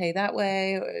in and pay that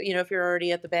way. You know, if you're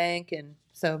already at the bank, and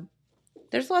so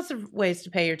there's lots of ways to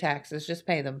pay your taxes. Just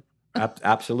pay them.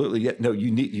 Absolutely. Yeah. No,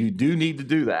 you do need to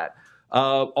do that.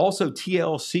 Also,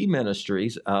 TLC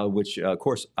Ministries, which, of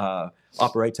course,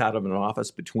 operates out of an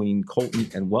office between Colton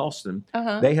and Wellston,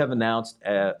 they have announced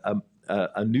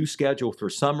a new schedule for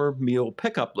summer meal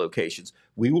pickup locations.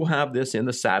 We will have this in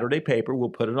the Saturday paper. We'll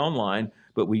put it online.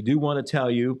 But we do want to tell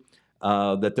you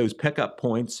that those pickup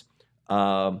points,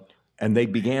 and they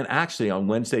began actually on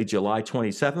Wednesday, July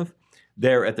 27th.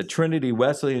 They're at the Trinity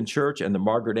Wesleyan Church and the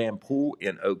Margaret Ann Pool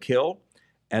in Oak Hill.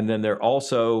 And then they're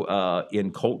also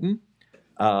in Colton.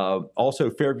 Also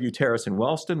Fairview Terrace in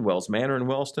Wellston, Wells Manor in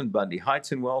Wellston, Bundy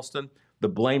Heights in Wellston, the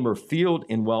Blamer Field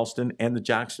in Wellston, and the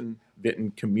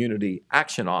Jackson-Vinton Community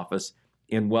Action Office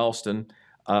in Wellston.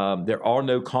 There are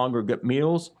no congregate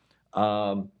meals.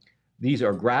 These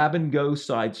are grab-and-go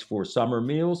sites for summer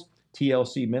meals.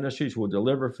 TLC Ministries will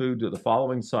deliver food to the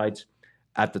following sites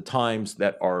at the times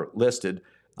that are listed.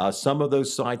 Some of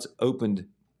those sites opened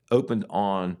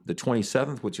on the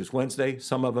 27th, which is Wednesday.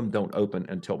 Some of them don't open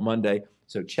until Monday.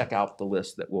 So check out the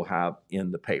list that we'll have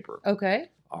in the paper. Okay.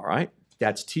 All right.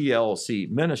 That's TLC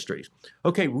Ministries.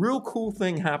 Okay, real cool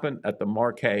thing happened at the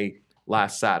Marquee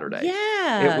last Saturday.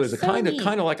 Yeah. It was kind of neat.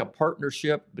 like a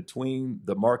partnership between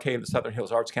the Marquee and the Southern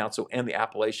Hills Arts Council and the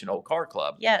Appalachian Old Car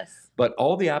Club. Yes. But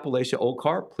all the Appalachian Old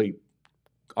Car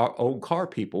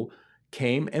people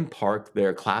came and parked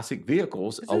their classic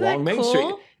vehicles along Main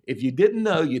Street. If you didn't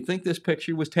know, you'd think this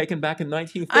picture was taken back in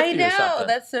 1950 I know, or something.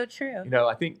 That's so true. You know,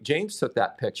 I think James took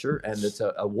that picture, and it's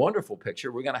a wonderful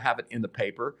picture. We're going to have it in the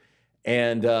paper.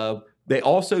 And they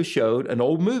also showed an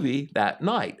old movie that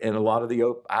night, and a lot of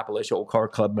the Appalachian Old Car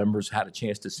Club members had a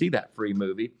chance to see that free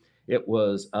movie. It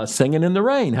was Singing in the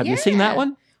Rain. Have you seen that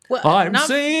one? Well, I'm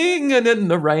singing in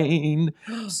the rain,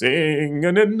 singing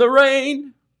in the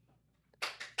rain.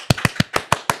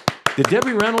 Did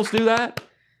Debbie Reynolds do that?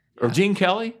 Or Gene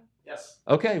Kelly? Yes.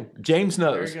 Okay, James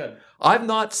knows. Very good. I've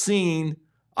not seen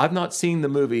the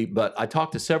movie, but I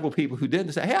talked to several people who did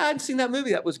and say, "Hey, I hadn't seen that movie.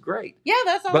 That was great." Yeah,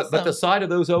 that's awesome. But the sight of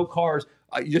those old cars,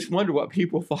 I just wonder what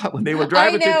people thought when they were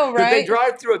driving. I know, Did they right?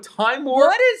 drive through a time warp?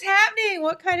 What is happening?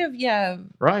 What kind of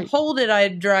hole did I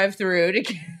drive through?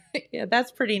 Yeah,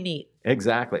 that's pretty neat.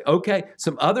 Exactly. Okay,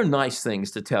 some other nice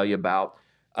things to tell you about.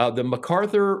 The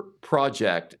MacArthur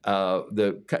project,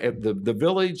 the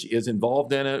village is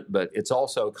involved in it, but it's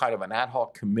also kind of an ad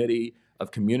hoc committee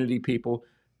of community people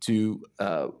to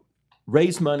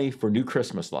raise money for new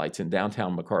Christmas lights in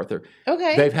downtown MacArthur.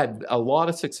 Okay. They've had a lot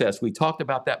of success. We talked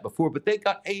about that before, but they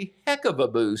got a heck of a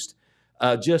boost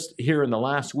just here in the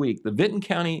last week. The Vinton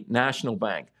County National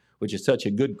Bank, which is such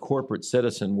a good corporate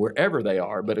citizen wherever they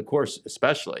are, but of course,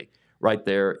 especially right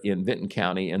there in Vinton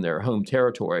County in their home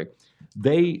territory,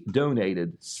 they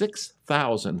donated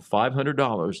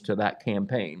 $6,500 to that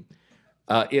campaign.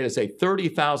 It is a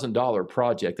 $30,000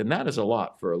 project, and that is a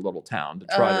lot for a little town to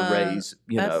try to raise,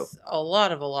 that's a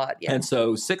lot, yeah. And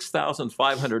so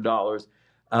 $6,500,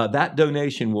 that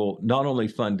donation will not only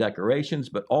fund decorations,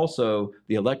 but also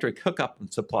the electric hookup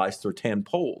and supplies through 10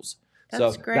 poles.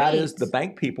 That's so great. that is the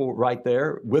bank people right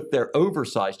there with their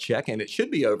oversized check, and it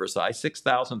should be oversized,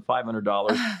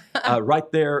 $6,500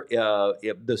 right there.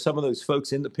 Some of those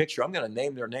folks in the picture, I'm going to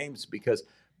name their names because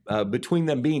between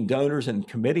them being donors and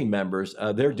committee members,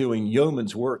 they're doing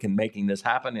yeoman's work in making this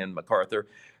happen in MacArthur.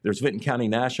 There's Vinton County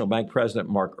National Bank President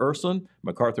Mark Ursuline,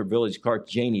 MacArthur Village Clerk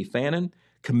Janie Fannin.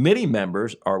 Committee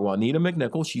members are Juanita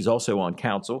McNichol, she's also on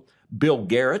council, Bill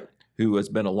Garrett, who has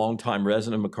been a longtime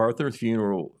resident of MacArthur,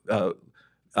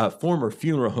 former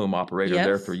funeral home operator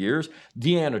there for years,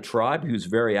 Deanna Tribe, who's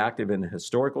very active in the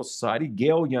Historical Society,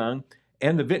 Gail Young,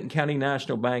 and the Vinton County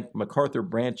National Bank MacArthur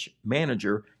branch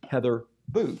manager, Heather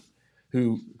Booth,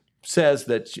 who says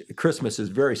that Christmas is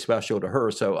very special to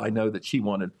her, so I know that she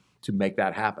wanted to make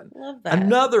that happen. Love that.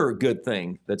 Another good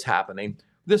thing that's happening,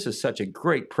 this is such a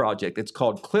great project, it's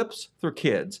called Clips for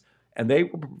Kids, and they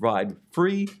will provide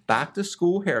free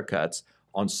back-to-school haircuts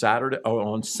on Sunday,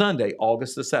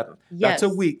 August the 7th. Yes. That's a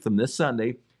week from this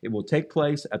Sunday. It will take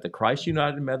place at the Christ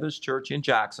United Methodist Church in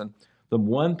Jackson from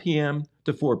 1 p.m.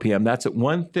 to 4 p.m. That's at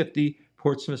 150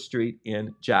 Portsmouth Street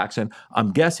in Jackson.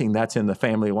 I'm guessing that's in the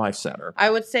Family Life Center. I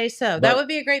would say so. That would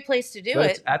be a great place to do it.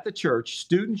 It's at the church.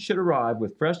 Students should arrive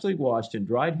with freshly washed and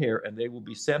dried hair, and they will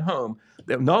be sent home.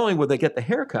 Not only will they get the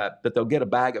haircut, but they'll get a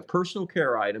bag of personal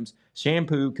care items,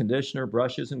 shampoo, conditioner,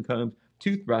 brushes and combs,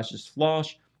 toothbrushes,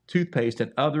 floss, toothpaste,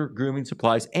 and other grooming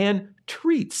supplies, and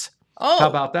treats. Oh, how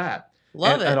about that?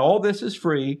 Love it. And all this is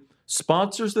free.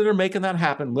 Sponsors that are making that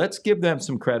happen, let's give them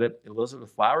some credit.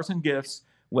 Elizabeth Flowers and Gifts,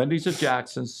 Wendy's of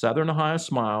Jackson, Southern Ohio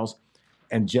Smiles,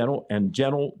 and Gentle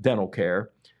Dental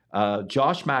Care.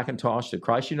 Josh McIntosh, the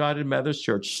Christ United Methodist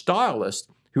Church stylists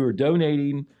who are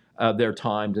donating their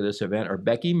time to this event are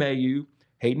Becky Mayu,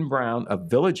 Hayden Brown of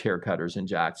Village Haircutters in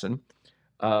Jackson,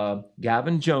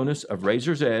 Gavin Jonas of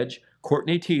Razor's Edge,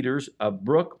 Courtney Teeters of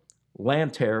Brook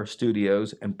Lanterre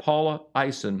Studios, and Paula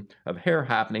Eisen of Hair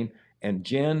Happening, and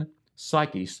Jen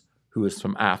Sykes, who is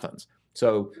from Athens.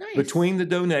 So Nice. Between the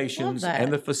donations Love that.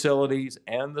 and the facilities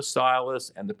and the stylists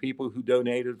and the people who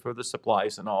donated for the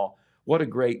supplies and all, what a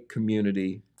great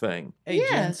community thing. Hey, Jen,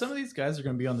 Yes. some of these guys are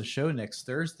going to be on the show next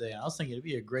Thursday. And I was thinking it'd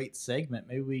be a great segment.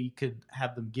 Maybe we could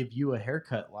have them give you a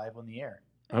haircut live on the air.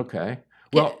 Okay.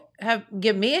 Well,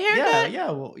 Give me a haircut?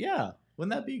 Yeah.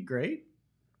 Wouldn't that be great?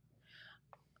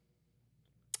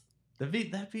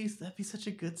 That'd be such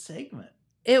a good segment.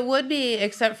 It would be,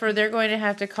 except for they're going to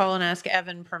have to call and ask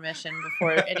Evan permission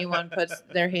before anyone puts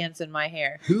their hands in my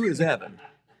hair. who is Evan?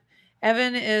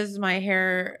 Evan is my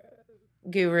hair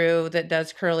guru that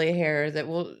does curly hair that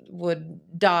would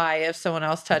die if someone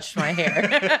else touched my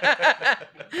hair.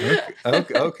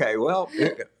 Okay. Well,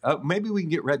 maybe we can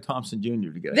get Red Thompson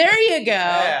Jr. together. There you go.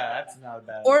 Yeah, that's not a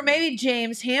bad. Or idea. maybe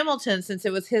James Hamilton, since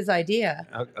it was his idea.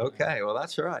 Okay. Well,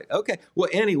 that's right. Okay. Well,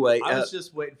 anyway. I was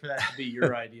just waiting for that to be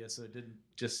your idea, so it didn't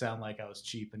just sound like I was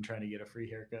cheap and trying to get a free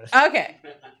haircut. Okay.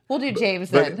 We'll do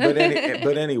James then.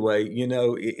 but anyway,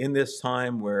 in this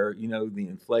time where, the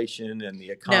inflation and the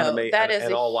economy no, that is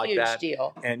and a all like huge that,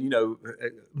 deal. and,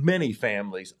 many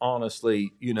families,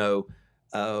 honestly,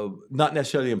 not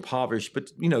necessarily impoverished, but,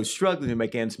 struggling to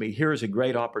make ends meet, here is a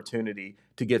great opportunity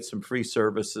to get some free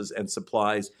services and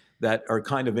supplies that are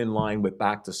kind of in line with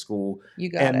back to school. You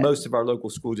got and it. most of our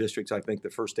local school districts, I think the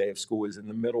first day of school is in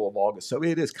the middle of August. So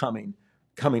it is coming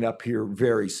up here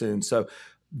very soon. So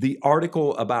the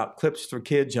article about Clips for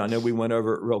Kids, I know we went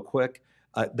over it real quick.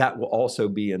 That will also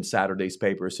be in Saturday's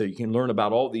paper. So you can learn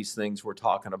about all these things we're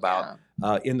talking about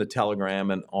in the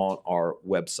Telegram and on our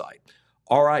website.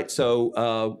 All right.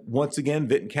 So once again,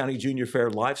 Vinton County Junior Fair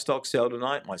Livestock Sale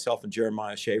tonight. Myself and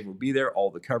Jeremiah Shaver will be there.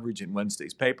 All the coverage in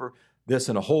Wednesday's paper. This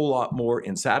and a whole lot more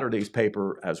in Saturday's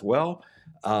paper as well.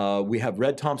 We have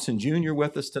Red Thompson Jr.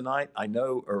 with us tonight. I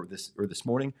know, or this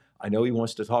morning. I know he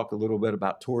wants to talk a little bit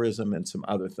about tourism and some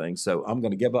other things. So I'm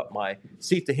going to give up my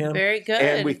seat to him. Very good.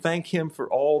 And we thank him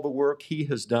for all the work he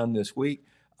has done this week.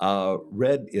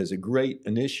 Red is a great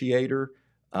initiator.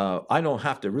 I don't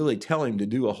have to really tell him to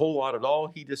do a whole lot at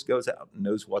all. He just goes out and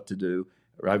knows what to do.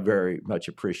 I very much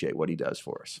appreciate what he does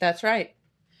for us. That's right.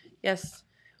 Yes.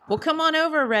 Well, come on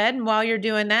over, Red, and while you're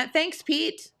doing that, thanks,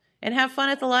 Pete, and have fun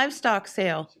at the livestock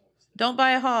sale. Don't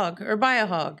buy a hog, or buy a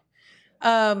hog.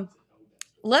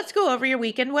 Let's go over your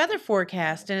weekend weather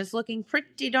forecast, and it's looking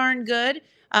pretty darn good.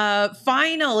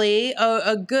 Finally,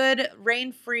 a good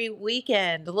rain-free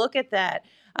weekend. Look at that.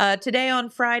 Today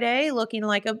on Friday, looking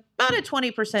like about a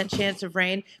 20% chance of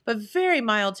rain, but very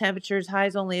mild temperatures,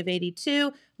 highs only of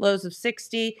 82, lows of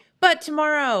 60. But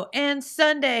tomorrow and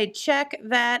Sunday, check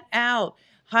that out.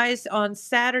 Highs on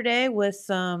Saturday with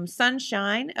some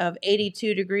sunshine of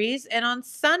 82 degrees, and on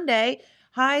Sunday,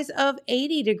 highs of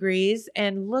 80 degrees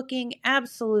and looking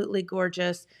absolutely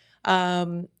gorgeous.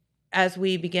 As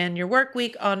we begin your work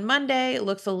week on Monday, it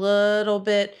looks a little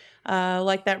bit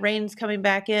like that rain's coming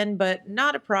back in, but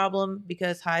not a problem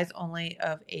because highs only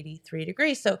of 83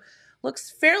 degrees. So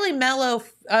looks fairly mellow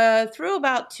through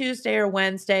about Tuesday or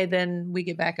Wednesday. Then we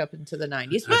get back up into the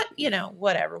 90s. But,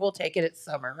 whatever. We'll take it. It's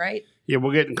summer, right? Yeah,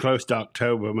 we're getting close to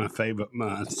October, my favorite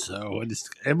month. So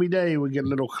every day we get a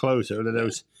little closer to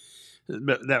those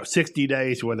that 60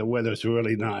 days where the weather's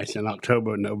really nice in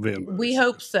October and November. We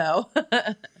hope so.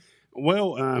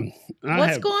 Well,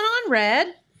 what's going on,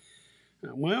 Red?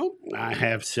 Well, I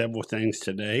have several things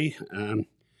today.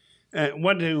 I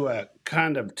want to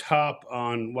kind of top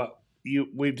on what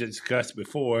we've discussed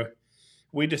before.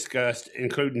 We discussed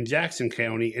including Jackson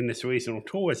County in this regional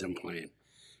tourism plan.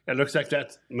 It looks like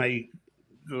that may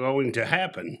going to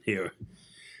happen here.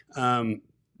 The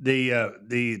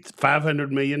 $500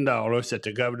 million that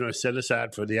the governor set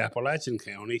aside for the Appalachian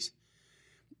counties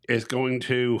is going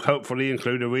to hopefully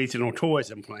include a regional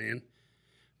tourism plan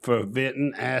for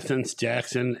Vinton, Athens,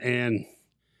 Jackson,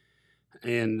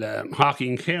 and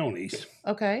Hocking counties.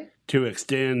 Okay. To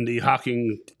extend the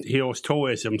Hocking Hills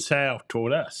tourism south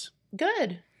toward us.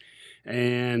 Good.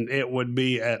 And it would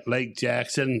be at Lake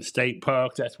Jackson State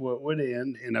Park. That's where it would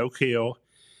end in Oak Hill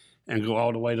and go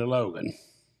all the way to Logan.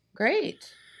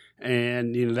 Great.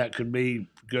 And, that could be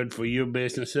good for your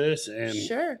businesses. And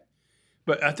sure.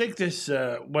 But I think this,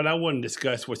 what I want to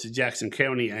discuss was the Jackson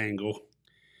County angle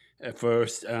at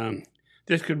first.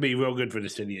 This could be real good for the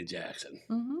city of Jackson.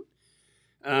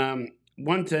 Mm-hmm.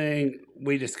 One thing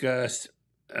we discussed,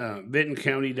 Vinton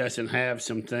County doesn't have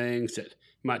some things that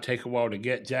might take a while to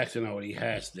get. Jackson already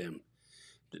has them.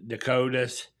 The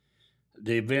Dakotas,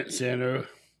 the event center,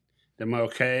 the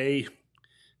Marquee,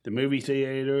 the movie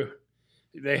theater.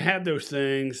 They have those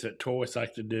things that tourists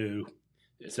like to do.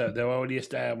 So they're already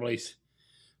established.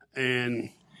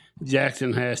 And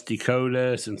Jackson has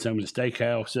Dakotas and some of the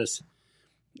steakhouses,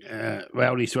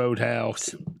 Rowdy's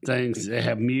Roadhouse, things. They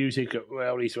have music at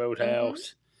Rowdy's Roadhouse.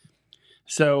 Mm-hmm.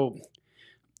 So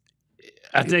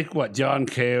I think what John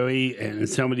Kerry and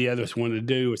some of the others want to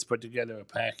do is put together a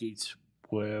package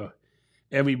where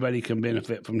everybody can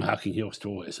benefit from the Hocking Hills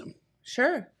tourism.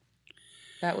 Sure.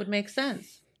 That would make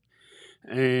sense.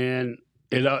 And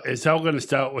it's all going to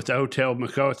start with the Hotel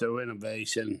MacArthur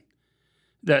renovation.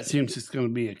 That seems it's going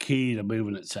to be a key to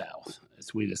moving it south,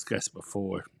 as we discussed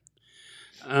before.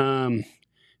 And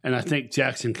I think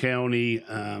Jackson County,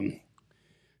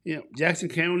 Jackson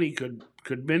County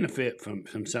could benefit from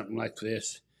something like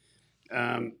this.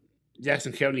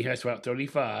 Jackson County has about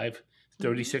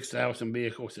 36,000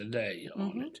 vehicles a day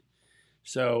on it.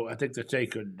 So I think that they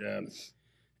could,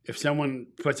 if someone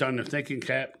puts on their thinking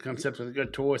cap, comes up with a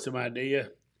good tourism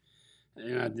idea,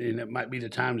 then it might be the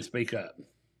time to speak up.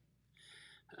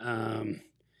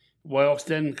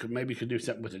 Wellston could do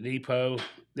something with the depot.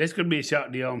 This could be a shot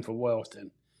in the arm for Wellston.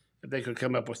 If they could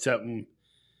come up with something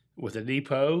with a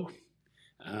depot,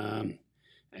 and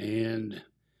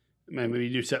maybe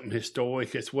do something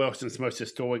historic. It's Wellston's most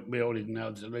historic building now.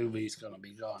 The movie's going to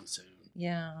be gone soon.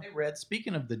 Yeah. Hey, Red,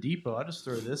 speaking of the depot, I'll just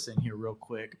throw this in here real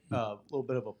quick. A little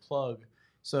bit of a plug.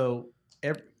 So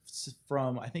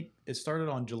I think it started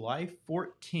on July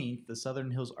 14th, the Southern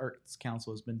Hills Arts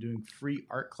Council has been doing free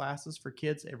art classes for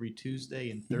kids every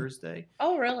Tuesday and Thursday.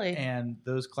 Oh, really? And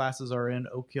those classes are in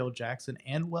Oak Hill, Jackson,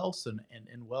 and Wellston. And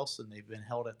in Wellston, they've been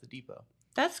held at the depot.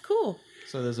 That's cool.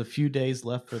 So there's a few days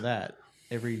left for that.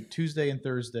 Every Tuesday and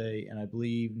Thursday, and I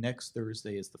believe next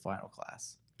Thursday is the final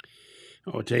class.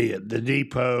 I'll tell you, the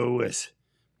depot is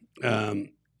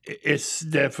it's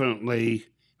definitely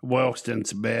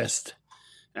Wellston's best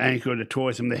anchor to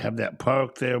tourism. They have that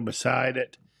park there beside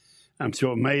it. I'm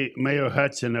sure Mayor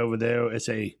Hudson over there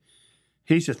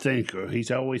he's a thinker.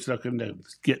 He's always looking to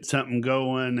get something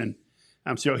going, and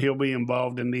I'm sure he'll be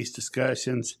involved in these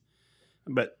discussions.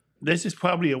 But this is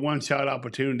probably a one-shot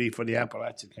opportunity for the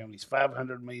Appalachian counties.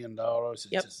 $500 million. It's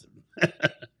Yep. just a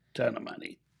ton of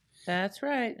money. That's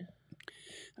right.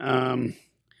 And,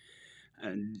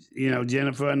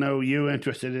 Jennifer, I know you're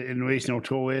interested in regional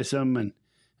tourism,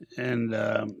 and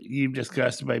you've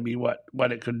discussed maybe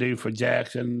what it could do for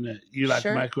Jackson. You like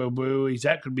Sure. microbreweries.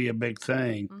 That could be a big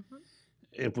thing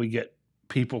if we get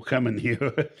people coming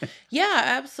here. Yeah,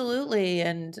 absolutely.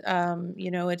 And,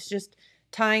 it's just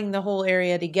tying the whole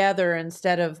area together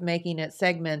instead of making it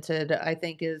segmented, I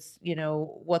think is,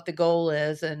 what the goal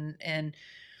is. And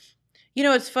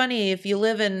it's funny, if you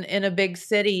live in a big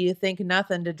city, you think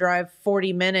nothing to drive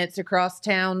 40 minutes across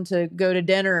town to go to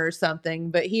dinner or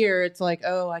something. But here it's like,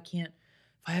 oh, I can't,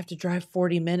 if I have to drive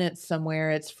 40 minutes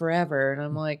somewhere, it's forever. And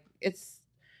I'm like, it's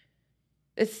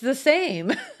the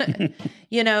same,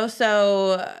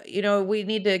 so, we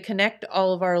need to connect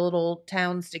all of our little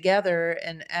towns together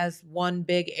and as one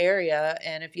big area.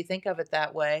 And if you think of it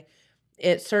that way,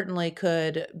 it certainly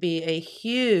could be a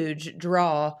huge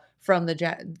draw from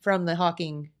the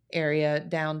Hocking area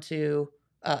down to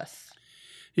us.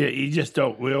 Yeah, you just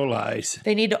don't realize.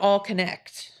 They need to all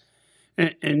connect.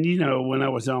 And when I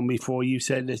was on before, you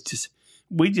said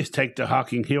we just take the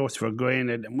Hocking Hills for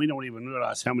granted, and we don't even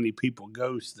realize how many people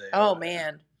goes there. Oh,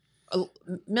 man.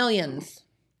 Millions.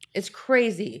 It's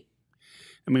crazy.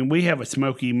 I mean, we have a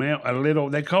Smoky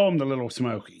Mountain, they call them the Little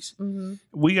Smokies. Mm-hmm.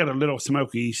 We got a Little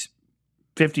Smokies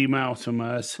 50 miles from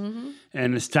us, Mm-hmm.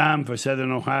 and it's time for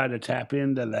Southern Ohio to tap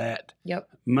into that Yep.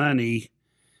 money.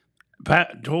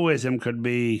 Tourism could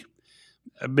be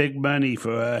a big money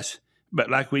for us, but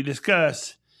like we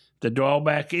discussed, the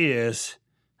drawback is,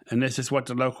 and this is what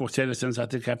the local citizens, I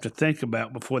think, have to think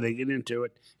about before they get into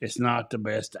it, it's not the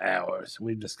best hours.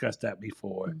 We've discussed that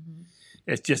before. Mm-hmm.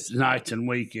 It's just nights and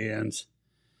weekends.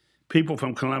 People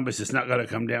from Columbus is not going to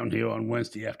come down here on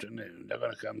Wednesday afternoon. They're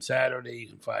going to come Saturday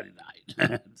and Friday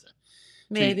night.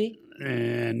 Maybe.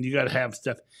 And you got to have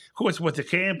stuff. Of course, with the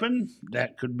camping,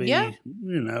 that could be, Yeah.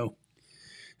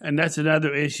 And that's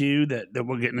another issue that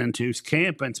we're getting into. Is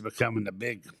camping's becoming a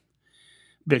big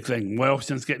thing.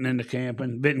 Wellston's getting into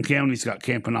camping. Benton County's got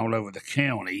camping all over the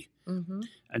county. Mm-hmm.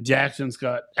 Jackson's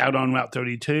got out on Route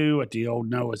 32 at the old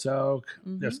Noah's Ark.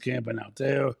 Mm-hmm. There's camping out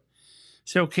there.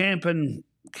 So camping's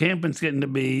getting to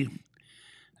be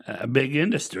a big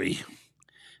industry.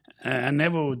 I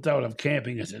never thought of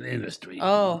camping as an industry.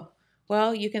 Oh,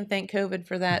 well, you can thank COVID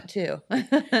for that too.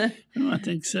 Well, I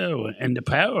think so. And the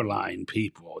power line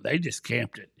people, they just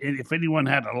camped it. And if anyone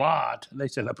had a lot, they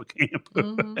set up a camper.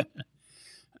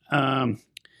 Mm-hmm.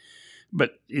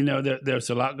 But there's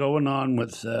a lot going on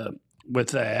with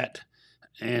that,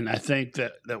 and I think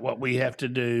that what we have to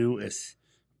do is,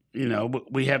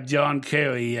 we have John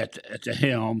Kerry at the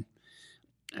helm,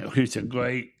 who's a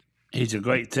great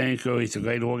thinker. He's a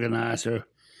great organizer.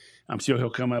 I'm sure he'll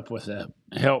come up with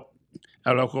help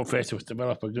our local officials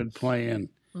develop a good plan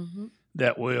Mm-hmm.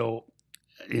 that will,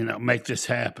 make this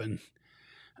happen.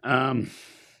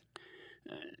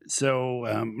 So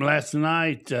last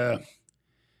night,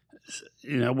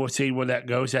 we'll see where that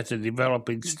goes. That's a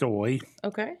developing story.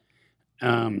 Okay.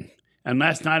 And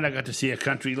last night I got to see a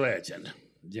country legend,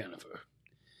 Jennifer.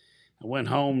 I went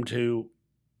home to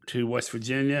West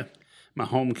Virginia, my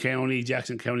home county,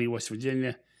 Jackson County, West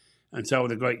Virginia, and saw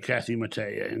the great Kathy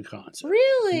Mattea in concert.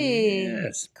 Really?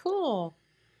 Yes. Cool.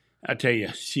 I tell you,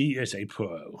 she is a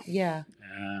pro. Yeah.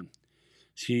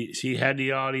 She had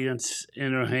the audience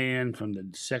in her hand from the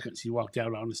second she walked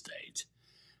out on the stage.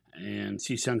 And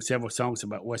she sung several songs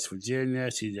about West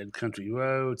Virginia. She did Country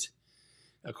Roads.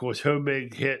 Of course, her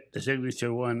big hit, the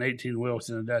signature one, 18 Wheels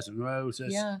and a Dozen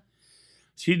Roses. Yeah.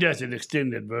 She does an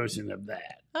extended version of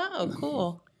that. Oh,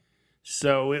 cool.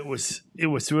 So it was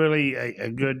really a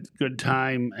good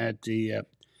time at the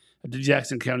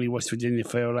Jackson County, West Virginia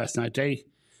Fair last night.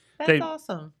 That's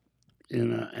awesome.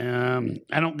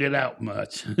 I don't get out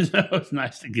much, so it's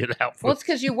nice to get out. Well, it's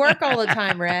because you work all the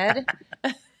time, Red.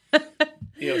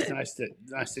 It's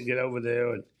nice to get over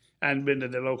there, and I hadn't been to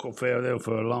the local fair there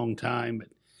for a long time. But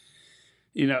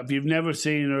if you've never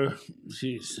seen her,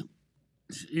 she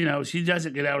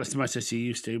doesn't get out as much as she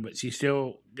used to, but she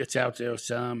still gets out there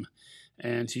some,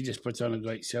 and she just puts on a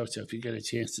great show. So if you get a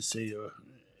chance to see her,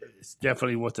 it's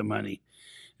definitely worth the money.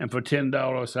 And for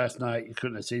 $10 last night, you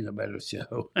couldn't have seen a better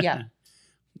show. Yeah.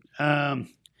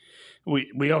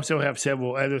 We also have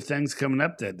several other things coming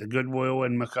up. The Goodwill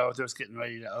in MacArthur's getting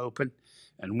ready to open.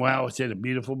 And wow, it's in a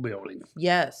beautiful building.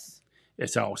 Yes.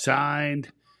 It's all signed,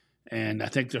 and I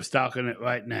think they're stocking it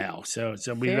right now. So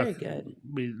Very good.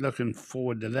 Be looking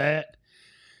forward to that.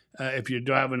 If you're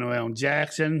driving around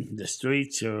Jackson, the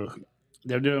streets are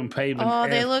They're doing paving. Oh,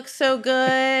 they look so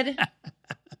good.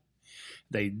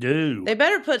 They do. They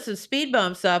better put some speed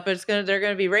bumps up. They're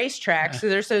gonna be racetracks because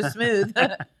they're so smooth.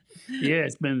 Yeah,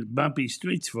 it's been bumpy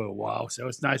streets for a while, so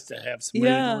it's nice to have smooth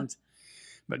ones.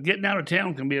 But getting out of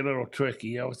town can be a little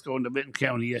tricky. I was going to Benton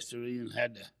County yesterday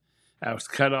and I was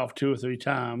cut off 2 or 3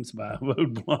 times by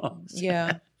roadblocks.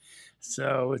 Yeah.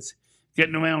 So it's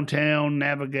getting around town,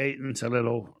 navigating. It's a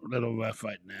little rough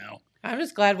right now. I'm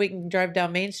just glad we can drive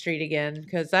down Main Street again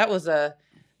because that was a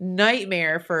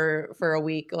nightmare for a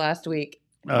week last week.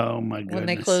 Oh my goodness! When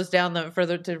they closed down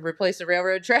to replace the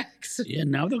railroad tracks. Yeah,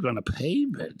 now they're going to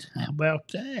pave it. How about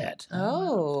that?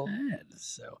 Oh,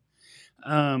 so,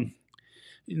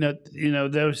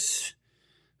 those,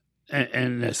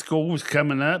 and the school's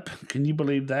coming up. Can you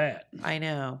believe that? I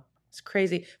know, it's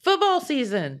crazy. Football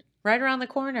season right around the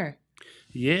corner.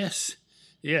 Yes,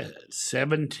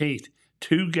 17th.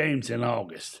 2 games in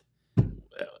August.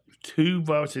 2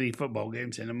 varsity football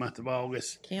games in the month of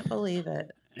August. Can't believe it.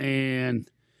 And,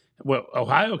 well,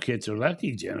 Ohio kids are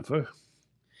lucky, Jennifer.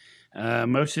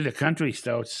 Most of the country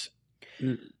starts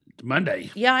Monday.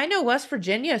 Yeah, I know West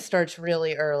Virginia starts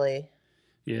really early.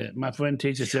 Yeah, my friend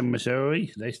teaches in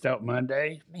Missouri. They start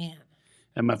Monday. Man.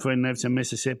 And my friend lives in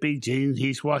Mississippi. Gene,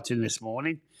 he's watching this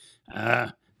morning.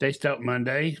 They start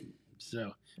Monday.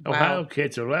 So, Ohio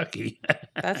kids are lucky.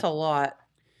 That's a lot.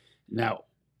 Now,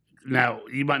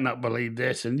 you might not believe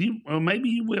this, and maybe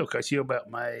you will because you're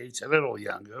about my age, a little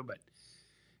younger, but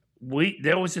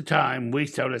there was a time we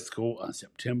started school on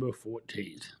September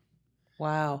 14th.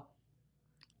 Wow.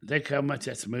 Think how much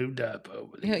that's moved up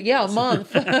over the years. Yeah, a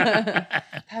month.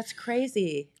 That's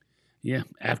crazy. Yeah.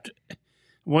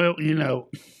 Well,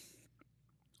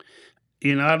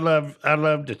 I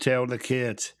love to tell the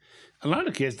kids. A lot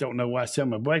of kids don't know why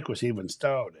summer break was even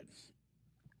started.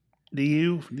 Do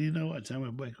you know what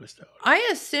summer break was started? I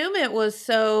assume it was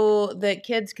so that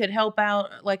kids could help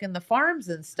out, like in the farms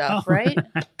and stuff, right?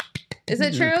 Is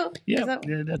it true? Yeah,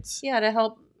 to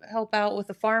help out with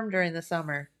the farm during the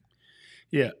summer.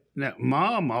 Yeah. Now,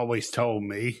 Mom always told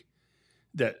me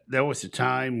that there was a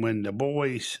time when the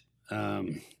boys,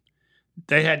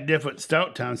 they had different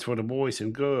start times for the boys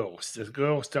and girls. The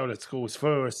girls started schools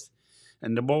first,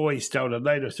 and the boys started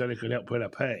later so they could help put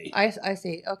up hay. I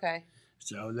see. Okay.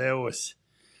 So there was,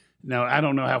 now I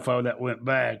don't know how far that went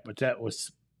back, but that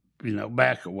was,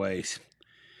 back a ways.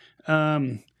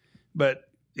 But,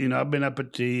 I've been up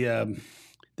at the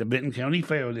Benton County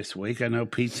Fair this week. I know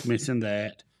Pete's missing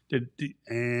that.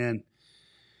 And,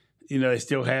 they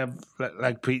still have,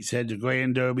 like Pete said, the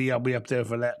Grand Derby. I'll be up there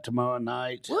for that tomorrow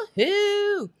night.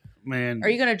 Woohoo! Man. Are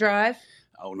you going to drive?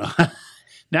 Oh, no.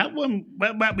 That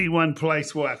might be one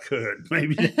place where I could,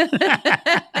 maybe. That'd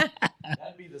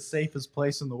be the safest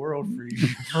place in the world for you,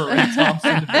 for Ray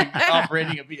Thompson to be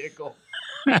operating a vehicle.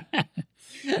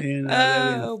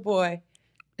 Oh boy!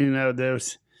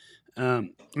 There's. I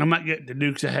might get the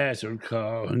Dukes of Hazzard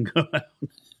car and go out.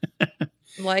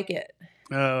 Like it.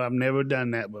 Oh, I've never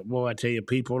done that, but boy, I tell you,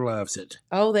 people loves it.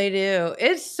 Oh, they do.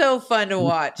 It's so fun to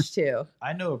watch too.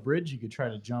 I know a bridge you could try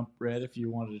to jump, Red, if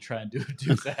you wanted to try and do a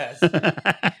Dukes of Hazzard.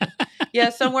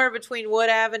 Yeah, somewhere between Wood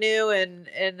Avenue and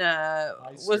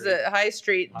was it High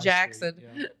Street, Jackson?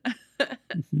 Street, yeah.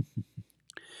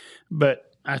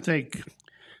 But I think,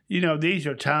 these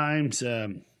are times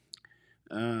of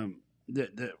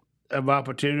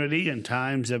opportunity and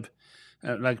times of,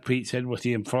 like Pete said, with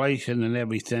the inflation and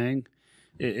everything.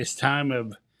 It's time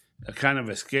of a kind of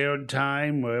a scared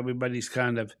time where everybody's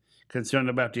kind of concerned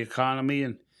about the economy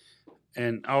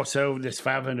and also this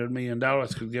 $500 million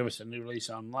could give us a new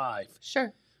lease on life.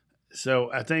 Sure.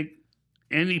 So I think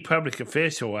any public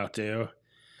official out there,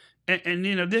 and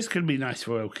this could be nice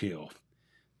for Oak Hill.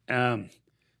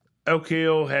 Oak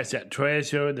Hill has that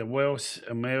treasure, the Welsh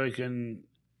American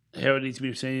Heritage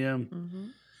Museum. Mm-hmm.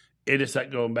 It is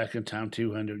like going back in time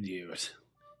 200 years.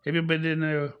 Have you been in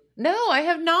there? No, I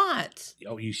have not.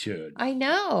 Oh, you should. I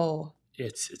know.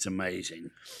 It's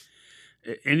amazing.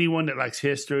 Anyone that likes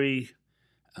history,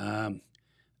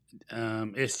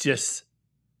 it's just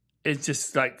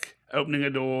like opening a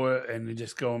door and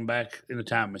just going back in a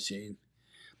time machine.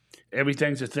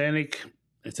 Everything's authentic.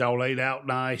 It's all laid out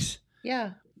nice.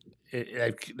 Yeah.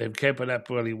 They've kept it up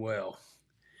really well.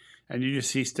 And you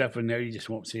just see stuff in there you just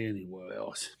won't see anywhere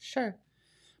else. Sure.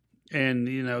 And,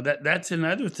 that's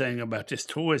another thing about this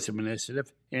tourism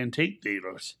initiative, antique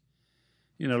dealers.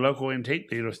 Local antique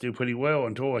dealers do pretty well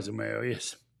in tourism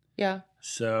areas. Yeah.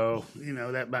 So,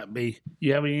 that might be,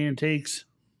 you have any antiques?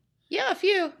 Yeah, a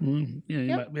few. You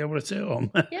might be able to sell them.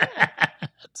 Yeah.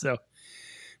 So,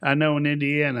 I know in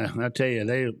Indiana, I tell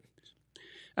you,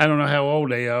 I don't know how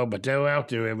old they are, but they're out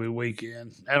there every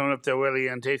weekend. I don't know if they're really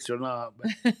antiques or not.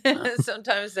 But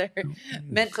Sometimes they're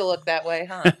meant to look that way,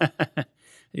 huh?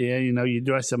 yeah, you know, you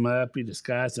dress them up, you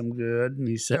disguise them good, and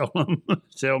you sell them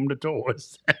to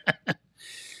tourists.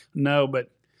 No, but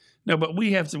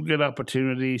we have some good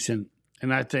opportunities, and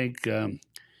I think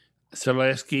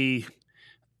Selesky.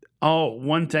 Oh,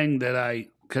 one thing that I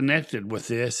connected with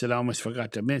this that I almost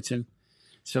forgot to mention.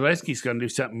 Selesky's going to do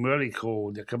something really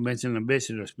cool. The Convention and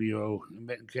Visitors Bureau in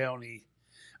Benton County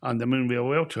on the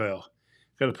Moonville Rail Trail.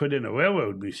 Going to put in a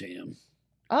railroad museum.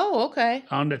 Oh, okay.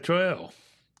 On the trail.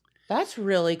 That's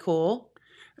really cool.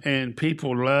 And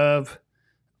people love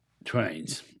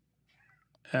trains.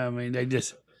 I mean,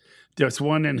 there's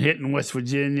one in Hinton, West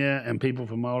Virginia, and people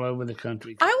from all over the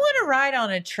country. I want to ride on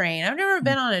a train. I've never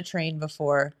been on a train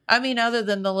before. I mean, other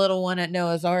than the little one at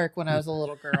Noah's Ark when I was a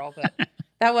little girl, but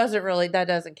that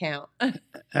doesn't count.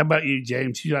 How about you,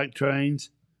 James? You like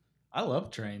trains? I love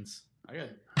trains. I got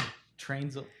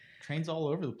trains all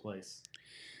over the place.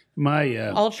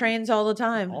 All trains all the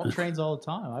time. All trains all the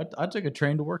time. I took a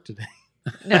train to work today.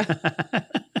 No.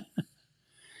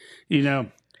 You know,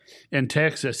 in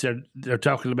Texas, they're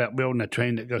talking about building a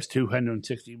train that goes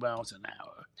 260 miles an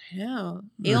hour. Yeah.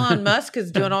 Elon Musk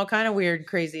is doing all kind of weird,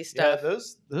 crazy stuff. Yeah,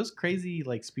 those crazy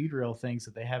like speed rail things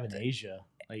that they have in Asia,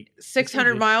 like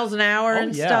 600 miles an hour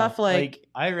and stuff. Like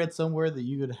I read somewhere that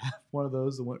you could have one of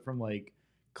those that went from like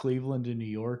Cleveland to New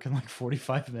York in like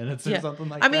 45 minutes or something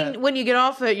like that. I mean, when you get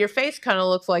off it, your face kind of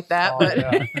looks like that, but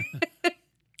yeah.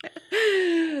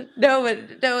 No,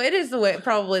 it is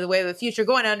probably the way of the future,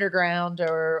 going underground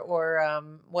or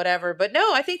whatever. But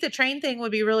no, I think the train thing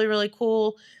would be really, really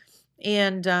cool.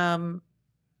 And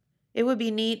it would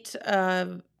be neat.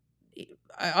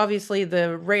 Obviously,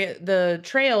 the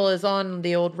trail is on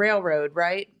the old railroad,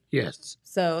 right? Yes.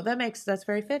 So that's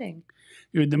very fitting.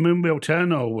 The Moonville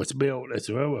Tunnel was built as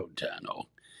a railroad tunnel,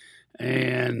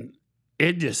 and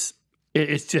it's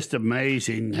just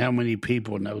amazing how many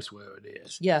people knows where it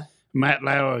is. Yeah. Matt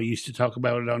Lauer used to talk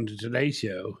about it on the Today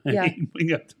Show. Yeah. He'd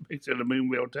bring up the picture of the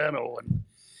Moonville Tunnel,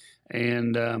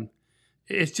 and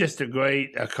it's just a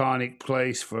great iconic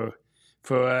place for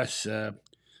us.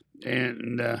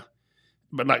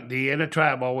 But like the Inner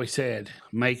Tribe always said,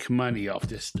 make money off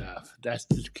this stuff. That's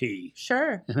the key.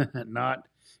 Sure.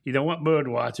 You don't want bird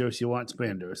watchers, you want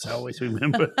spenders. Always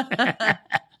remember.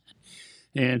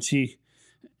 And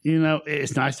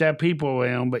it's nice to have people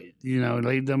around, but,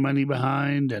 leave their money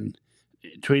behind and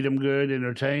treat them good,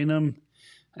 entertain them,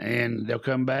 and they'll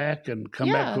come back and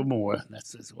come back for more.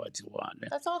 That's what you want.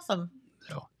 That's awesome.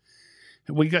 So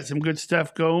we got some good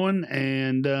stuff going,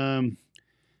 and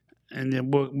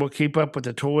then we'll keep up with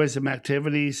the tourism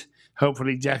activities.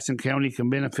 Hopefully Jackson County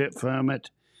can benefit from it.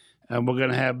 We're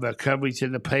going to have coverage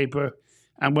in the paper.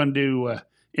 I'm going to do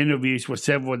interviews with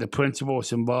several of the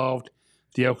principals involved,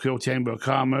 the Oak Hill Chamber of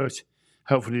Commerce,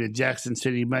 hopefully the Jackson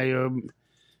City Mayor,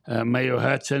 Mayor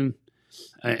Hudson,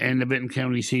 and the Benton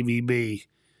County CVB,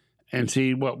 and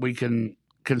see what we can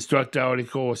construct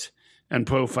articles and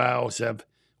profiles of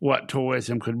what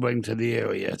tourism could bring to the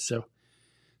area. So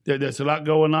there's a lot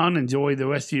going on. Enjoy the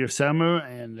rest of your summer,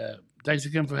 and thanks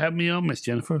again for having me on, Miss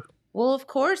Jennifer. Well, of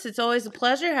course, it's always a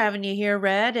pleasure having you here,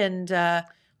 Red, and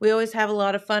we always have a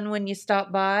lot of fun when you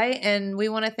stop by, and we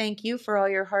want to thank you for all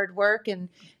your hard work and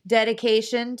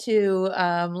dedication to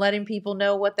letting people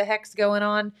know what the heck's going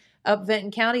on up Benton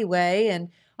County way. And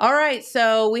all right,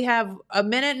 so we have a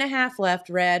minute and a half left,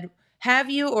 Red.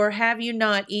 Have you or have you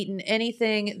not eaten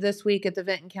anything this week at the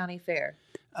Benton County Fair?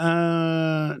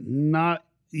 Not.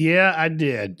 Yeah, I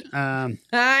did.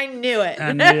 I knew it.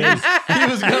 I knew He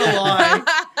was gonna lie.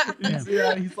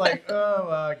 He's like, oh,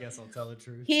 well, I guess I'll tell the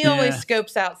truth. He always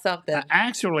scopes out something.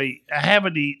 Actually, I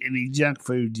haven't eaten any junk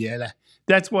food yet.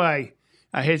 That's why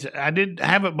I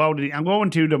haven't bought any. I'm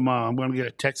going to tomorrow. I'm going to get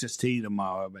a Texas tea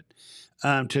tomorrow. But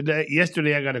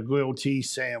yesterday, I got a grilled cheese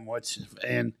sandwich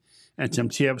and some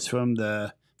chips from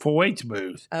the 4-H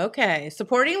booth. Okay,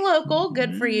 supporting local.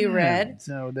 Good for you, Red.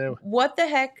 So what the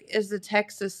heck is the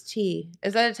Texas tea?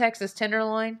 Is that a Texas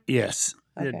tenderloin? Yes,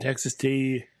 Okay. the Texas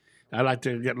tea. I like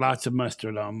to get lots of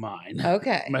mustard on mine.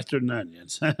 Okay. Mustard and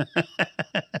onions.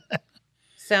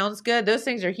 Sounds good. Those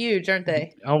things are huge, aren't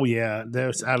they? Oh, yeah.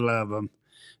 I love them.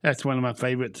 That's one of my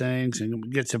favorite things. And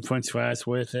get some French fries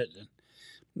with it.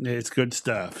 It's good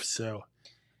stuff. So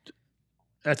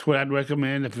that's what I'd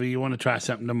recommend if you want to try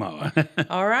something tomorrow.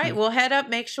 All right. Well, head up.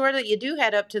 Make sure that you do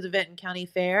head up to the Benton County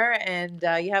Fair, and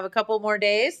you have a couple more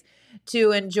days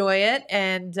to enjoy it.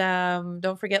 And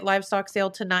don't forget livestock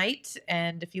sale tonight.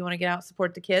 And if you want to get out and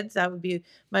support the kids, that would be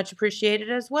much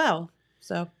appreciated as well.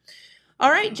 So, All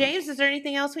right, James, is there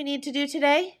anything else we need to do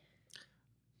today?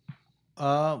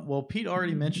 Well, Pete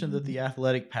already mentioned that the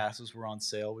athletic passes were on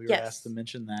sale. We were Yes. asked to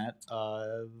mention that.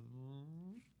 I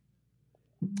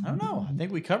don't know. I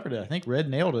think we covered it. I think Red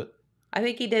nailed it. I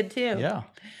think he did too. Yeah.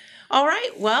 All right.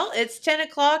 Well, it's 10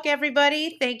 o'clock,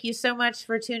 everybody. Thank you so much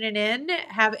for tuning in.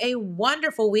 Have a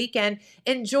wonderful weekend.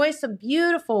 Enjoy some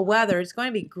beautiful weather. It's going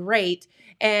to be great.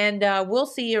 And we'll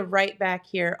see you right back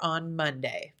here on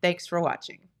Monday. Thanks for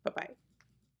watching. Bye-bye.